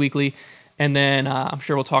last week's weekly. And then I'm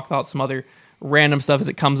sure we'll talk about some other random stuff as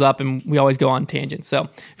it comes up, and we always go on tangents. So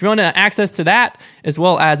if you want access to that, as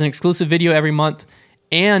well as an exclusive video every month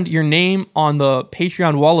and your name on the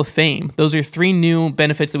Patreon Wall of Fame, those are 3 new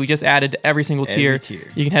benefits that we just added to every single tier.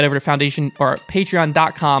 You can head over to Foundation or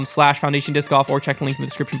patreon.com/Foundation Disc Golf, or check the link in the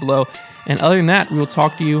description below. And other than that, we will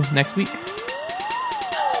talk to you next week.